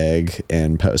I dig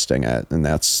and posting it. And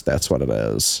that's what it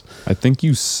is. I think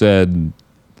you said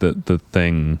the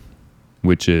thing,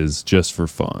 which is just for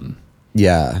fun.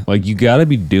 Yeah. Like you got to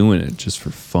be doing it just for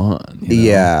fun.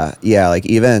 You know? Yeah. Like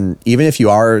even if you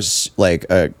are like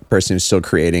a person who's still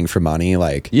creating for money,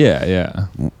 like Yeah.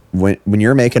 when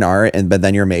you're making art but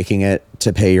then you're making it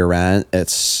to pay your rent,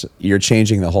 you're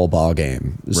changing the whole ball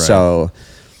game. Right. So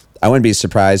I wouldn't be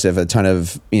surprised if a ton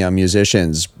of,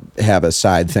 musicians have a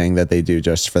side thing that they do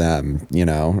just for them,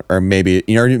 or maybe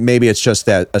it's just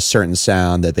that a certain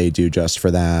sound that they do just for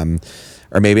them,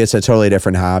 or maybe it's a totally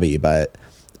different hobby. But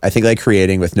I think like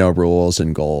creating with no rules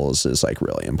and goals is like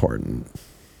really important.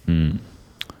 Yeah,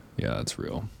 that's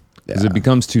real. Because Yeah. it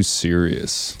becomes too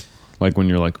serious. Like when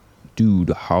you're like, dude,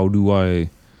 how do I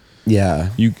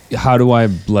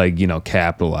like,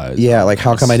 capitalize? Yeah, on like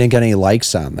how this? come I didn't get any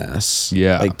likes on this?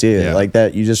 Yeah, Like, dude, yeah. like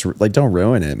that, you just like don't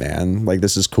ruin it, man. Like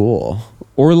this is cool.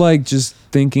 Or like just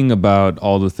thinking about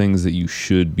all the things that you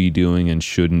should be doing and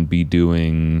shouldn't be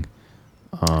doing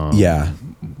Yeah.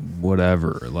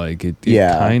 whatever. Like it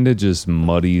Yeah. kind of just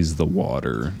muddies the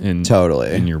water in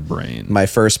Totally. in your brain. My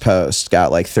first post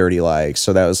got like 30 likes.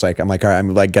 So that was like, I'm like, all right,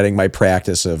 I'm like getting my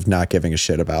practice of not giving a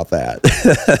shit about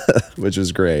that, which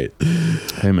was great.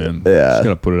 Hey man, Yeah. just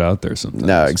gotta put it out there sometimes.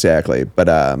 No, exactly. But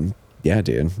yeah,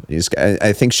 dude.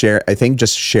 I think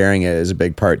just sharing it is a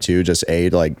big part too. Just A,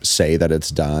 to like say that it's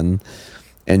done,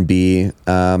 and B,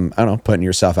 I don't know, putting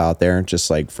yourself out there just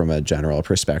like from a general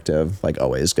perspective, like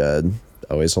always good.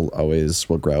 Always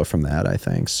will grow from that, I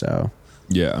think. So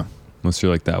Yeah. Unless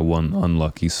you're like that one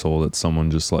unlucky soul that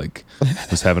someone just like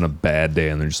was having a bad day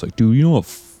and they're just like, dude, you know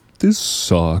what? This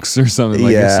sucks or something.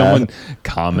 Like if Yeah. someone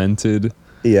commented.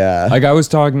 yeah. Like I was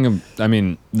talking, I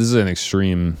mean, this is an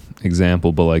extreme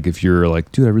example, but like if you're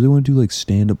like, dude, I really want to do like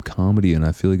stand-up comedy and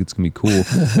I feel like it's gonna be cool.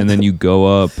 And then you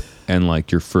go up and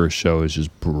like your first show is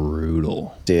just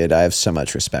brutal. Dude, I have so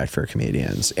much respect for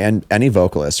comedians and any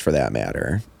vocalist for that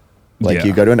matter. Like Yeah.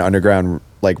 you go to an underground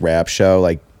like rap show,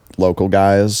 like local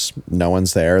guys, no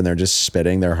one's there and they're just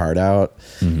spitting their heart out.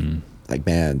 Mm-hmm. Like,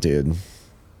 man, dude,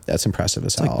 that's impressive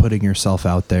as It's like hell. putting yourself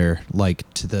out there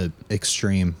like to the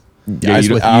extreme. Yeah, Guys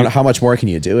you with- don't- I don't you- know how much more can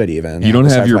you do it even? You don't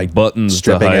Besides, have your like, buttons to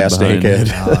stripping hide ass behind.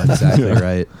 naked. Oh, exactly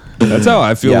right. That's how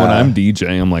I feel when Yeah. I'm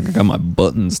DJing. I'm like, I got my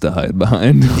buttons to hide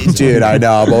behind. Dude, I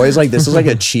know. I'm always like, this is like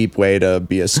a cheap way to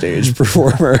be a stage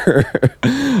performer.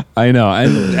 I know,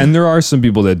 and there are some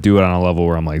people that do it on a level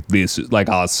where I'm like, this is like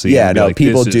I'll see. Yeah, and be no, like,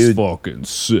 people this is do- fucking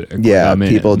sick. Like, Yeah, I'm in.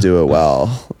 people do it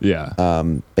well. Yeah,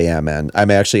 But yeah, man, I'm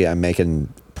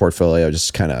making portfolio,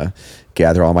 just kind of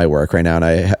gather all my work right now.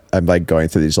 And I'm like going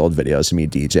through these old videos of me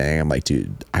DJing. I'm like,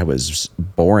 dude, I was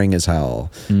boring as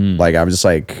hell. Like, I'm just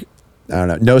like, I don't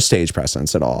know, no stage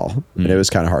presence at all. And it was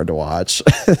kind of hard to watch.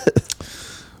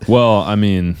 well, I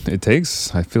mean, I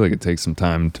feel like it takes some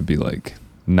time to be like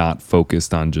not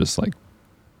focused on just like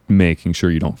making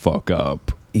sure you don't fuck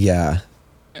up. Yeah.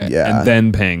 Yeah. And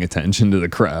then paying attention to the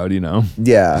crowd, you know?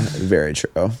 Yeah, very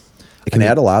true. It can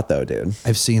add a lot though, dude.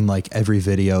 I've seen like every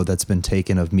video that's been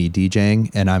taken of me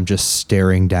DJing, and I'm just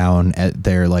staring down at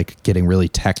their like getting really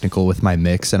technical with my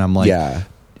mix, and I'm like Yeah.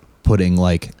 putting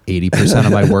like 80%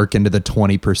 of my work into the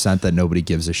 20% that nobody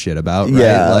gives a shit about. Right?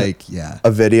 Yeah. Like, yeah. A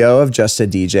video of just a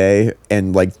DJ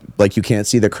and like you can't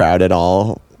see the crowd at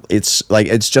all. It's like,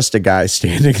 it's just a guy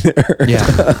standing there.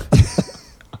 Yeah.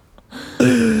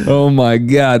 Oh my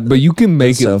god! But you can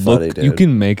make That's it so look. funny, dude. You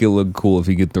can make it look cool if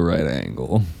you get the right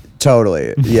angle.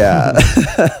 Totally. Yeah.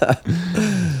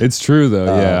 It's true though.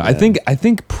 Yeah, man. I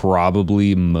think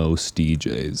probably most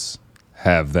DJs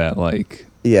have that like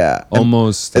Yeah.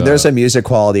 almost. And there's a music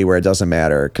quality where it doesn't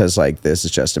matter because like this is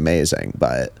just amazing.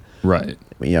 But right.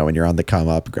 you know, when you're on the come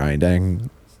up grinding,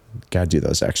 gotta do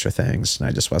those extra things. And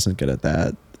I just wasn't good at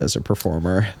that as a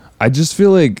performer. I just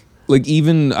feel like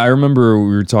even I remember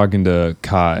we were talking to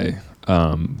Kai,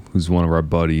 who's one of our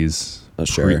buddies. Oh,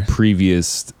 sure.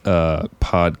 Previous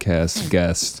podcast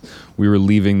guest. We were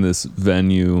leaving this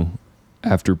venue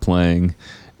after playing,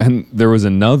 and there was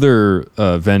another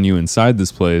venue inside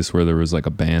this place where there was like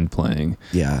a band playing,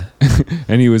 Yeah.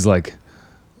 and he was like,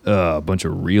 a bunch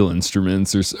of real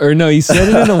instruments, or no, he said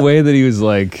it in a way that he was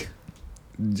like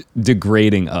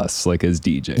degrading us like as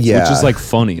DJs, Yeah. which is like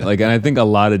funny. Like, and I think a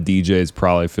lot of DJs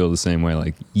probably feel the same way.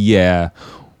 Like, yeah,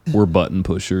 we're button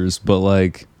pushers, but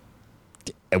like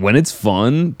when it's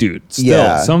fun, dude, still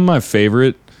Yeah. some of my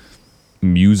favorite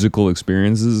musical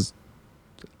experiences,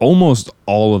 almost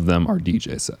all of them are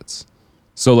DJ sets.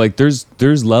 So like there's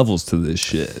levels to this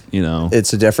shit, you know.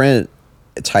 It's a different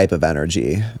type of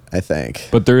energy, I think.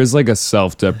 But there is like a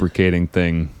self-deprecating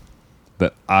thing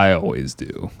that I always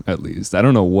do, at least. I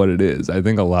don't know what it is. I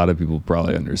think a lot of people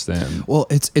probably understand. Well,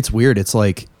 it's weird. It's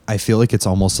like, I feel like it's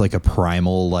almost like a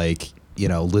primal, like, you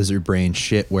know, lizard brain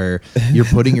shit where you're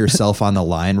putting yourself on the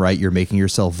line, right? You're making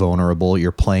yourself vulnerable.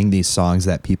 You're playing these songs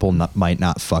that people might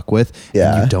not fuck with.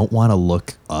 Yeah. And you don't want to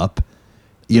look up.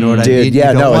 You know what I Dude, mean? yeah,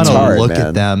 you don't no, want it's to hard, look man.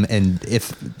 at them, and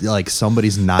if like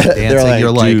somebody's not dancing, like,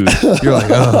 you're like, dude. you're like,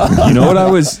 oh. You know what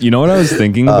I was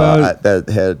thinking about? That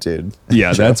hit, dude.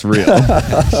 Yeah, that's real.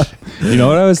 You know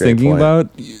what I was Great thinking point.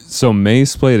 about? So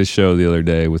Mace played a show the other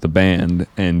day with a band,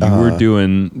 and you were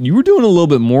doing a little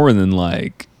bit more than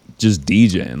like just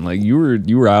DJing. Like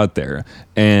you were out there,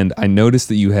 and I noticed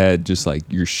that you had just like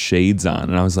your shades on,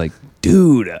 and I was like,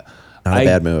 dude. Not a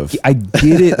bad move. I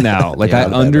get it now. Like Yeah, I not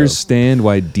a bad move. understand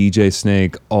why DJ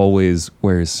Snake always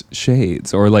wears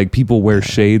shades, or like people wear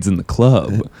shades in the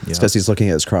club. It's because he's looking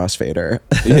at his crossfader.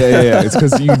 Yeah. It's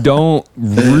because you don't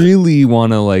really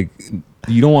want to like,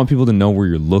 you don't want people to know where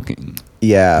you're looking.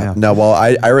 Yeah. No, well,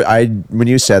 I when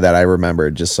you said that, I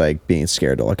remembered just like being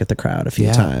scared to look at the crowd a few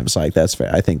Yeah. times. Like that's fair.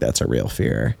 I think that's a real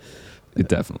fear. It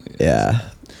definitely is. Yeah.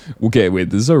 Okay, wait,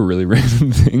 this is a really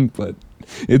random thing, but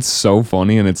it's so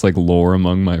funny and it's like lore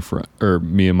among my friend or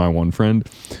me and my one friend.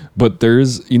 But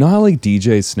there's, you know how like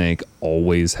DJ Snake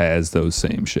always has those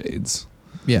same shades?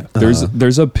 Yeah.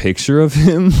 There's a picture of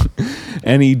him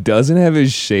and he doesn't have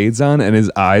his shades on and his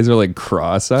eyes are like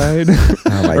cross-eyed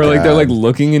my or like they're God. like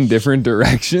looking in different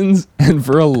directions. And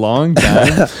for a long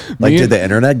time, Like, me did and- the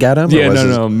internet get him? or yeah, was no,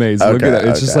 his- no, Maze. Look at Okay, that.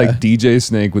 It's just okay. like DJ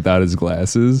Snake without his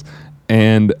glasses.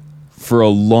 And for a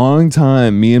long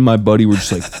time, me and my buddy were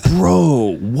just like,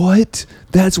 bro, what?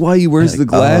 That's why he wears the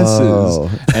glasses.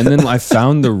 oh. And then I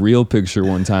found the real picture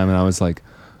one time and I was like,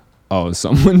 oh,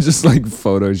 someone just like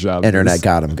photoshopped Internet this.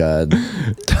 got him good.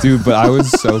 Dude, but I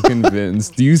was so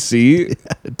convinced. Do you see?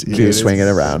 Dude, Dude, swing it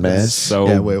around, man. It's so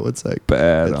yeah, wait, what's that?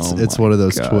 bad. It's Oh one of my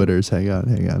those God. Twitters. Hang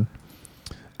on.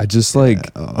 I just like,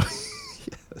 Oh,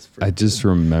 I just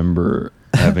remember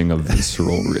having a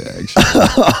visceral reaction.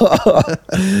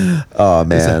 Oh is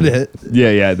man. that it?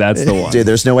 Yeah, that's the one. Dude,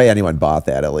 there's no way anyone bought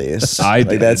that at least. I like,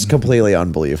 did. that's completely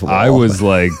unbelievable. I was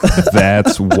like,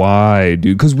 that's why,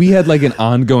 dude. Because we had like an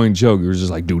ongoing joke. We were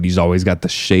just like, dude, he's always got the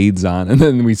shades on. And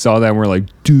then we saw that and we're like,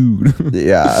 dude.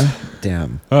 Yeah.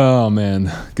 Damn. Oh,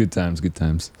 man. Good times, good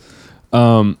times.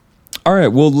 All right,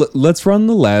 well, let's run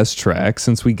the last track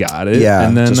since we got it. Yeah,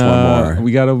 and then just one more.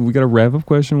 we got a wrap up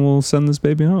question. We'll send this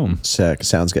baby home. Sick.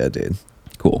 Sounds good, dude.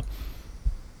 Cool.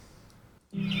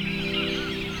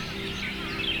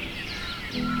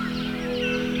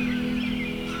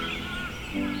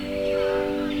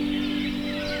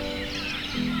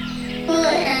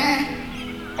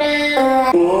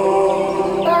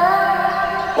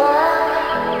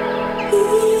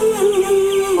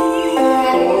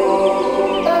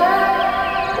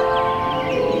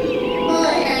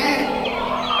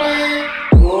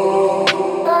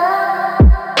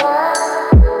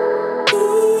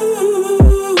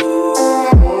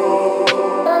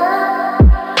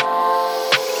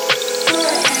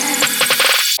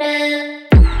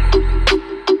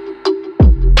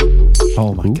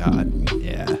 Oh my god.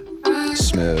 Yeah.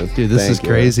 Smooth. Dude, this Thank is you.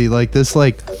 crazy. Like this,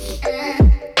 like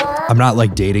I'm not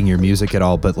like dating your music at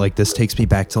all, but like this takes me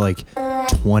back to like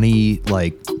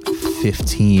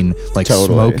 2015, like Totally.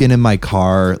 smoking in my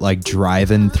car, like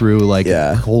driving through like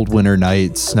Yeah. cold winter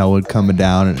nights, snow would coming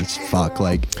down, and it's fuck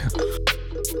like.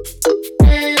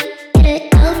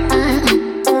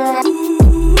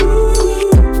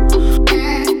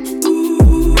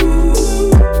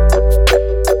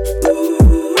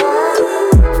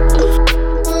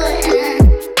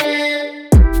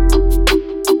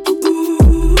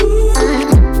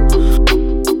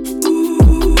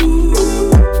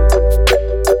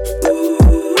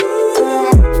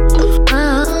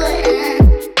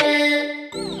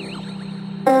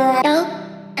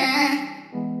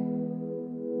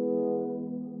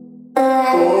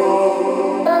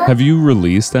 Have you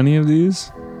released any of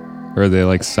these? Or are they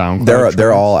like SoundCloud? They're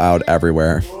tracks? all out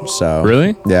everywhere. So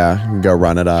Really? Yeah, you can go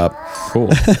run it up. Cool.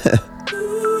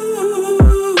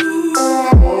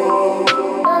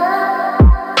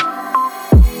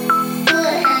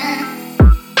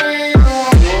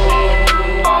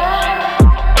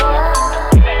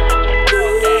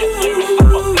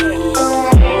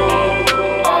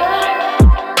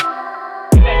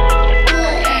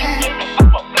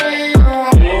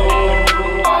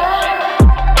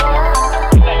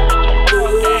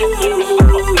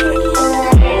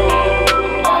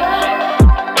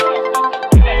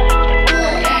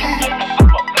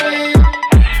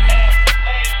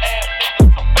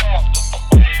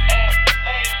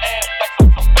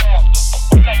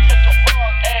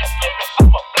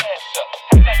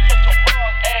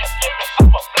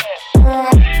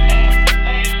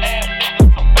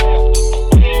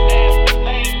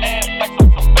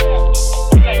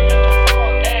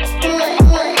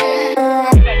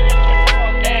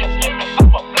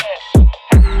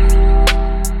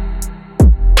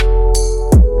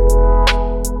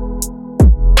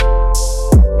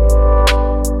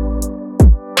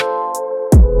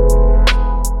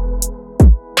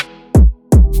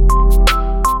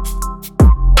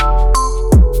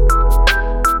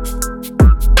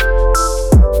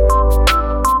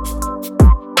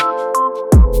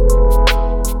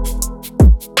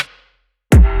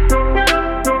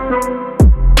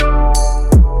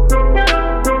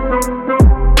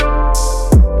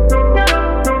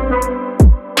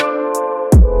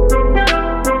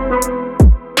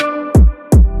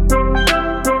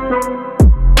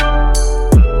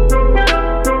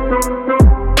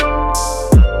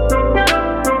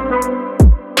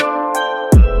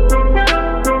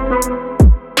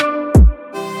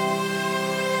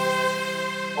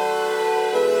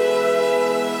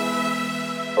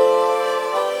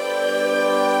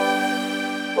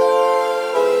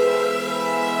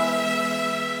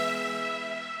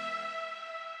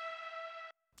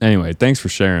 anyway, thanks for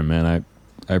sharing, man.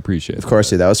 I appreciate it. Of course,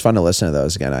 dude. That was fun to listen to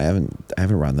those again. I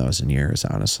haven't run those in years,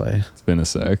 honestly. It's been a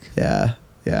sec.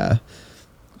 Yeah.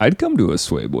 I'd come to a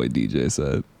Sway Boy DJ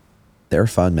set. They're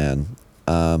fun, man.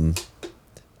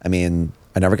 I mean,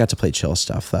 I never got to play chill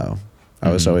stuff though.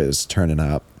 I was always turning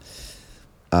up.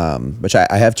 Which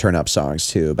I have turn up songs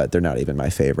too, but they're not even my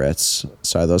favorites.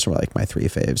 So those were like my 3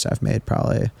 faves I've made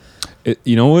probably.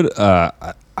 You know what?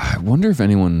 I wonder if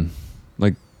anyone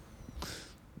like.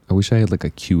 I wish I had like a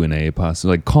Q&A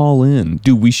possibly. Like call in,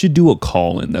 dude. We should do a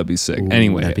call in. That'd be sick. Ooh,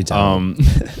 anyway, that'd be dope.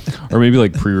 or maybe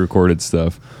like pre-recorded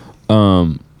stuff.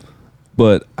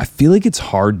 But I feel like it's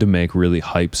hard to make really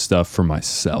hype stuff for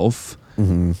myself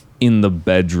in the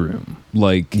bedroom.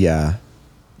 Like, Yeah.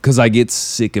 because I get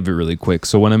sick of it really quick.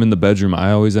 So when I'm in the bedroom,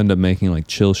 I always end up making like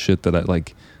chill shit that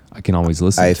I can always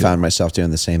listen to. I found myself doing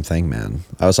the same thing, man.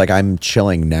 I was like, I'm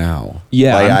chilling now.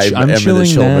 Yeah, like, I'm in chilling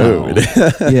a chill now. mood.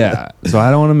 Yeah, so I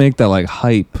don't want to make that like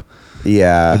hype.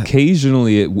 Yeah.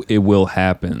 Occasionally, it will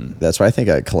happen. That's why I think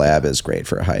a collab is great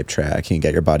for a hype track. You can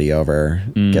get your buddy over,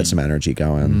 get some energy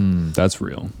going. That's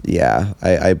real. Yeah.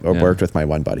 I worked with my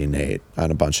one buddy, Nate, on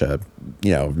a bunch of,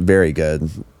 very good,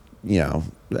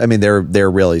 I mean, they're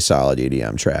really solid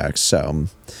EDM tracks. So,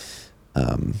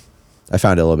 I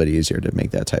found it a little bit easier to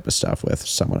make that type of stuff with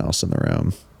someone else in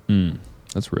the room.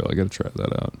 That's real. I got to try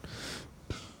that out.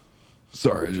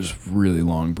 Sorry, just really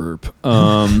long burp.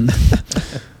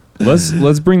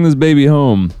 Let's bring this baby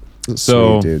home.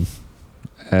 So, Sweet, dude.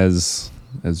 as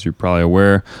you're probably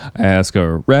aware, I ask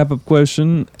a wrap-up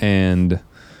question, and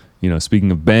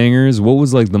speaking of bangers, what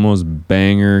was like the most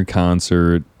banger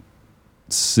concert,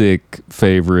 sick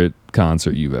favorite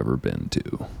concert you've ever been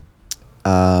to?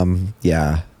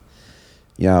 Yeah.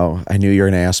 I knew you were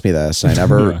going to ask me this. I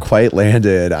never quite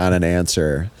landed on an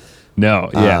answer. No,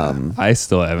 yeah, I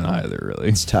still haven't either. Really,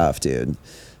 It's tough, dude.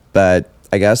 But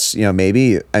I guess,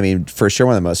 maybe, for sure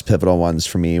one of the most pivotal ones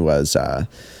for me was a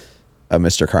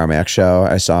Mr. Carmack show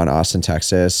I saw in Austin,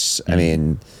 Texas. I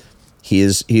mean,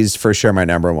 he's for sure my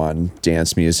number one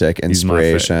dance music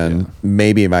inspiration.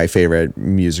 Maybe my favorite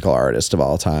musical artist of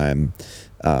all time.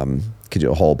 Could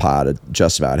do a whole pod of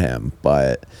just about him.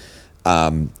 But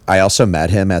I also met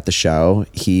him at the show.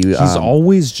 He's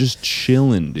always just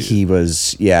chilling, dude. He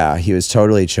was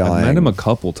totally chilling. I met him a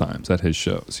couple times at his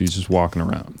shows. He's just walking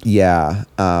around. Yeah.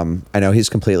 I know he's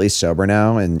completely sober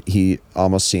now, and he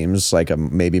almost seems like a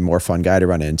maybe more fun guy to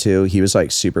run into. He was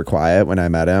like super quiet when I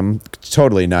met him,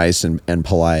 totally nice and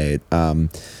polite.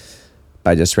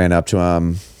 I just ran up to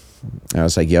him. I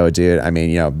was like, yo, dude,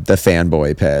 the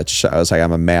fanboy pitch. I was like,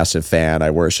 I'm a massive fan. I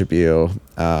worship you.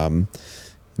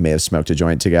 May have smoked a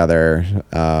joint together.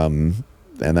 And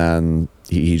then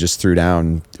he just threw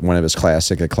down one of his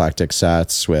classic eclectic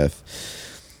sets with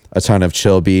a ton of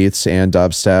chill beats and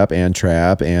dubstep and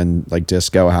trap and like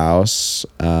disco house.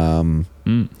 And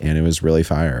it was really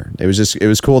fire. It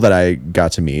was cool that I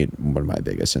got to meet one of my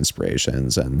biggest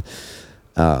inspirations. And,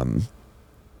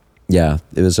 yeah,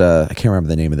 it was I can't remember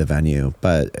the name of the venue,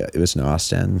 but it was in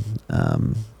Austin,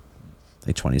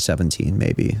 like 2017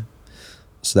 maybe.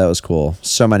 So that was cool.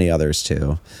 So many others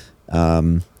too.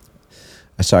 I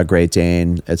saw Great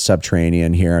Dane at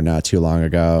Subterranean here not too long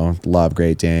ago. Love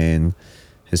Great Dane.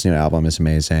 His new album is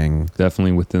amazing.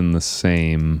 Definitely within the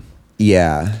same.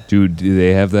 Yeah. Dude, do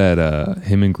they have that,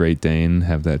 him and Great Dane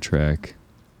have that track,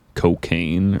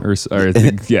 Cocaine, or I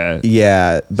think, yeah.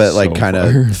 Yeah, but like So kind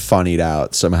of fire. funnied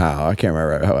out somehow. I can't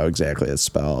remember how exactly it's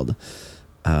spelled.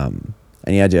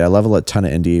 And yeah, dude, I love a ton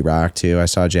of indie rock too. I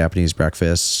saw Japanese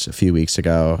Breakfast a few weeks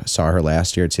ago. I saw her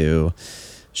last year too.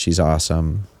 She's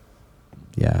awesome.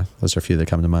 Yeah, those are a few that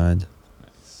come to mind.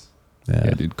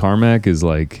 Yeah, dude, Carmack is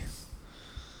like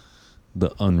the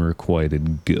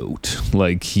unrequited goat.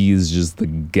 Like, he's just the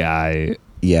guy.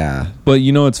 Yeah. But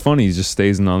it's funny. He just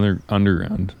stays in the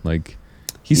underground. Like,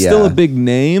 he's still a big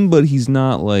name, but he's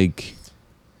not like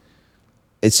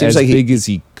it seems as like big as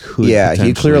he could. Yeah,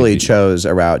 he clearly be. chose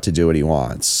a route to do what he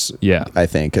wants. Yeah, I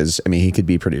think because he could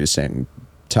be producing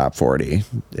top 40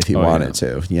 if he wanted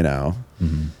to.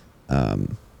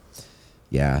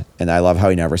 Yeah, and I love how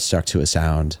he never stuck to a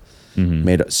sound.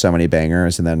 Made so many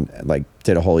bangers, and then like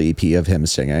did a whole EP of him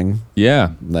singing.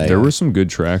 Yeah, Like, there were some good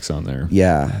tracks on there.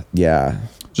 Yeah,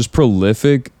 Just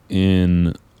prolific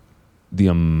in the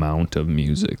amount of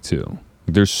music too.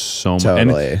 There's so much,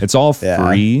 Totally. and it's all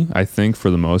free. I think for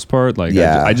the most part. Like,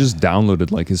 Yeah. I just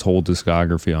downloaded like his whole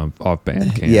discography off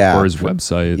Bandcamp Yeah. or his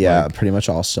website. yeah. Like, Pretty much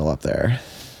all still up there.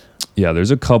 yeah.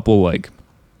 There's a couple like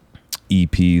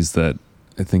EPs that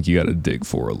I think you got to dig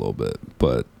for a little bit,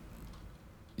 but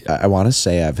I want to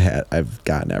say I've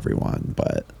gotten everyone,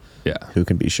 but yeah. who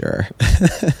can be sure?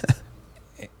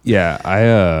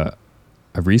 Yeah,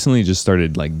 I recently just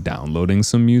started like downloading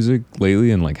some music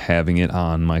lately and like having it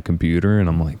on my computer, and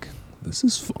I'm like, this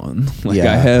is fun. Like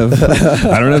Yeah.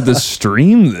 I don't have to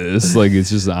stream this. Like it's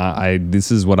just I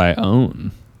this is what I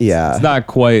own. Yeah. It's not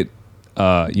quite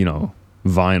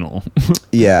vinyl.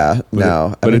 Yeah.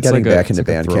 No. but I'm it's getting like back into it's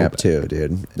like a Bandcamp throwback. too,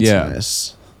 dude. It's Yeah.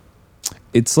 nice.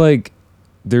 It's like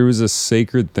there was a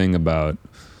sacred thing about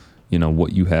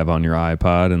what you have on your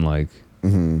iPod, and like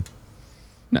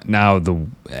now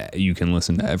you can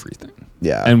listen to everything.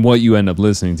 Yeah. And what you end up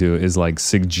listening to is like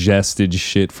suggested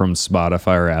shit from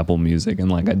Spotify or Apple Music, and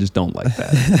like I just don't like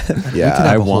that. Yeah. We could have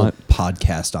I a whole want-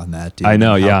 podcast on that, dude. I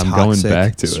know, and how yeah, I'm going toxic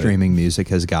back to it. streaming music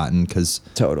has gotten, because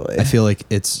Totally. I feel like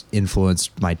it's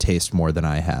influenced my taste more than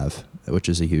I have, which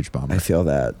is a huge bummer. I feel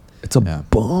that. It's a Yeah.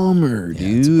 bummer, Yeah,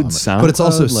 it's a dude. bummer. But it's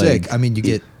also SoundCloud, sick. like- I mean, you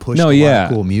get pushed No, a lot yeah. of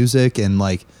cool music, and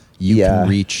like you Yeah. can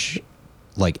reach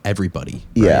like everybody.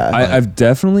 right? Yeah. Like, I've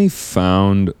definitely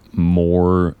found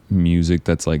more music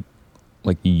that's like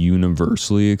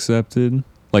universally accepted,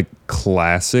 like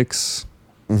classics,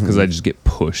 because I just get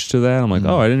pushed to that. I'm like,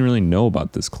 oh, I didn't really know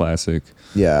about this classic,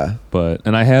 Yeah.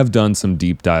 and I have done some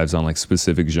deep dives on like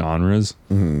specific genres.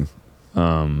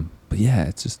 But yeah,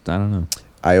 it's just I don't know.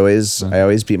 I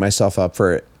always beat myself up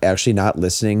for actually not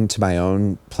listening to my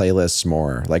own playlists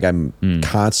more. Like I'm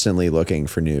constantly looking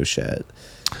for new shit.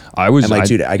 I'm like,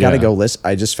 dude, I gotta go listen.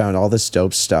 I just found all this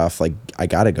dope stuff. Like I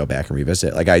gotta go back and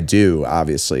revisit. Like I do,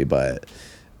 obviously, but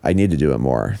I need to do it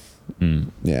more.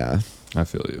 Yeah. I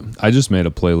feel you. I just made a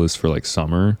playlist for like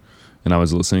summer, and I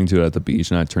was listening to it at the beach,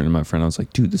 and I turned to my friend. I was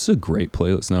like, dude, this is a great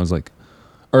playlist. And I was like,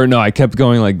 or no, I kept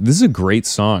going like, this is a great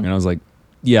song. And I was like,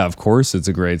 yeah, of course it's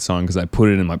a great song because I put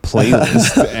it in my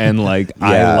playlist and like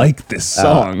I like this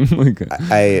song. Like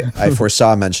I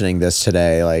foresaw mentioning this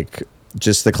today. Like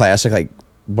just the classic, like,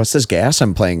 what's this gas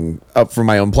I'm playing up for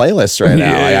my own playlist right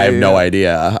now? Yeah, I have no yeah.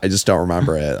 idea. I just don't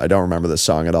remember it. I don't remember the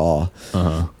song at all.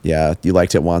 Yeah, you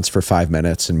liked it once for 5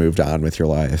 minutes and moved on with your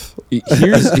life.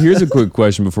 Here's a quick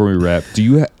question before we wrap.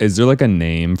 Is there like a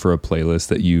name for a playlist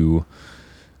that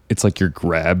it's like your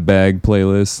grab bag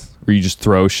playlist where you just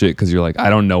throw shit because you're like, I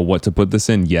don't know what to put this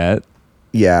in yet?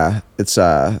 Yeah, it's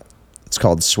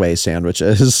called Sway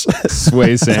Sandwiches.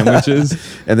 Sway sandwiches.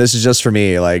 And this is just for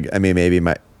me. Like, I mean, maybe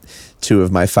my 2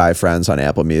 of my 5 friends on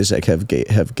Apple Music have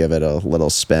give it a little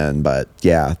spin, but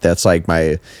yeah, that's like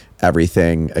my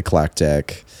everything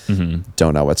eclectic.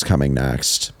 Don't know what's coming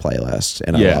next playlist,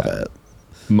 and I love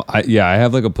it. I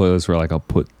have like a playlist where like I'll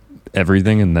put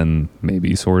everything and then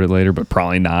maybe sort it later, but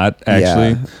probably not actually.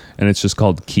 Yeah. And it's just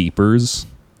called Keepers.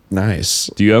 Nice.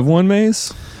 Do you have one,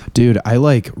 Mace? Dude, I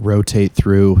like rotate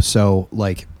through. So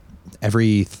like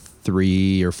every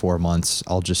 3 or 4 months,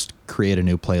 I'll just create a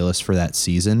new playlist for that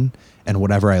season, and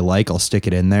whatever I like, I'll stick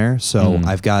it in there. So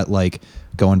I've got like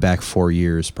going back 4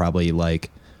 years, probably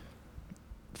like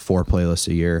 4 playlists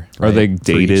a year. Are right, they for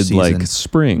each dated like season.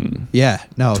 spring? Yeah,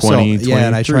 no. So 20, yeah,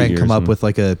 and I try and 23 come or up with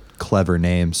like a clever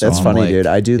name. So That's I'm funny, like, dude.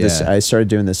 I do this. yeah. I started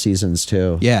doing the seasons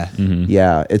too. Yeah.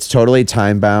 Yeah, it's totally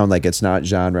time bound. Like it's not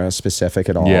genre specific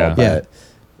at all. Yeah. But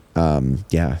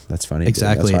yeah, that's funny.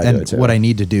 Exactly. Dude. That's how I do And it too. what I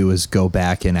need to do is go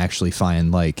back and actually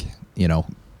find like,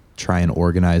 try and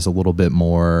organize a little bit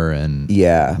more and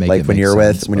Yeah, make like it when make you're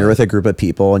sense, with a group of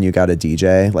people and you got a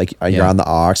DJ, like you're Yeah. on the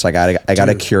aux. Like I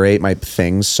gotta Dude. curate my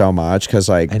things so much because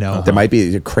like I know. there might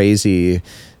be a crazy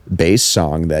bass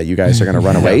song that you guys are gonna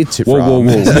run away to Whoa, from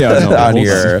Yeah, no, on hold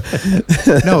here.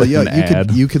 No, yeah, An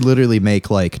ad. you could literally make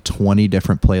like 20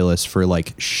 different playlists for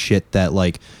like shit that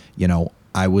like,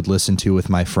 I would listen to with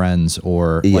my friends,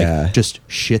 or Yeah. like just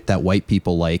shit that white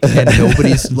people like, and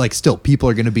nobody's like, still people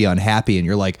are going to be unhappy, and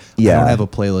you're like, I Yeah. don't have a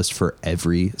playlist for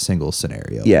every single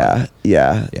scenario. Yeah,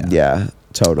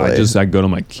 totally. I go to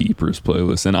my Keepers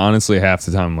playlist, and honestly, half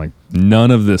the time I'm like,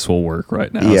 none of this will work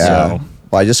right now. Yeah. So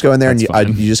Well, I just go in there and That's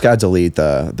you fine. just gotta delete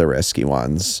the risky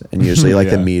ones, and usually like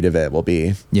the Yeah. meat of it will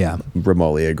be Yeah.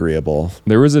 remotely agreeable.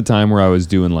 there was a time where I was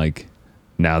doing like,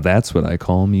 now that's what I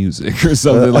call music or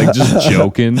something, like just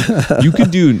joking. You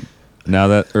could do now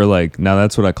that's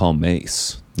what I call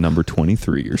Mace number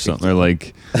 23 or something, or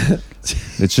like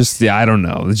it's just I don't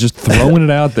know. It's just throwing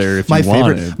it out there if My you want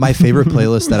favorite it. my favorite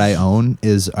playlist that I own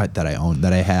is that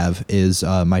I have is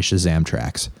my Shazam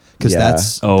tracks. Because Yeah.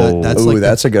 that's Oh. like Ooh,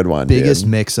 that's the a good one. biggest dude.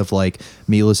 mix of like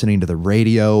me listening to the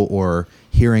radio or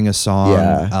hearing a song.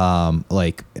 Yeah.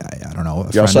 Like I don't know. a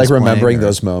You're friend also like is playing remembering or-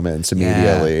 those moments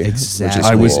immediately. Yeah, which is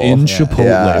exactly. I was cool. in Yeah. Chipotle.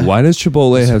 Yeah. Why does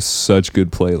Chipotle have such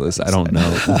good playlists? I don't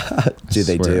know. Dude,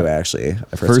 they swear. do actually.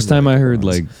 I've heard First some time really I good heard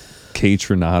ones. like Kate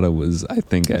Renata was, I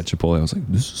think, at Chipotle. I was like,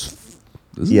 this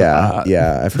is yeah, hot.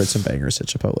 yeah. I've heard some bangers at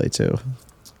Chipotle too.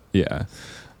 Yeah.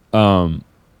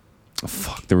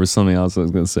 Fuck, there was something else I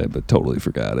was gonna say, but totally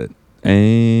forgot it.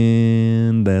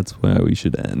 And that's why we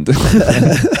should end.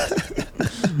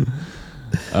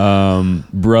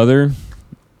 Brother,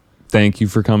 thank you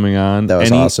for coming on. That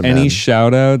was awesome, Any man.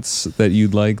 shout outs that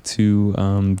you'd like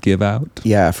to give out?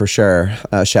 Yeah, for sure.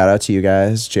 Shout out to you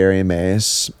guys, Jerry and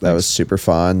Mace. That was super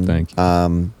fun. Thank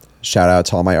you. Shout out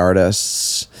to all my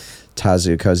artists,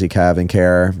 Tazu, Cozy Cav, and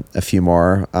Care. A few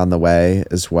more on the way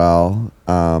as well.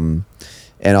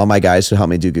 And all my guys who helped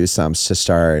me do Goosethumps to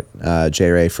start. J.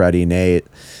 Ray, Freddie, Nate,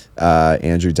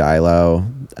 Andrew Dilo.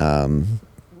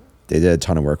 They did a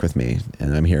ton of work with me,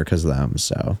 and I'm here because of them.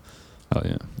 So, Oh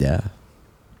yeah. yeah.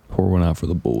 Pour one out for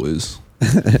the boys.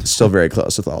 Still very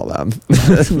close with all of them.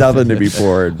 Nothing to be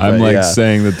poured. I'm but like yeah.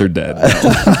 saying that they're dead.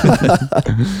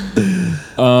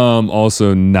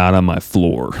 Also not on my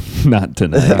floor. Not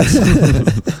tonight.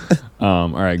 All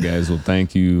right, guys. Well,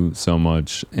 thank you so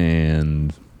much,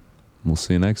 and we'll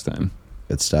see you next time.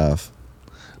 Good stuff.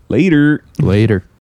 Later. Later.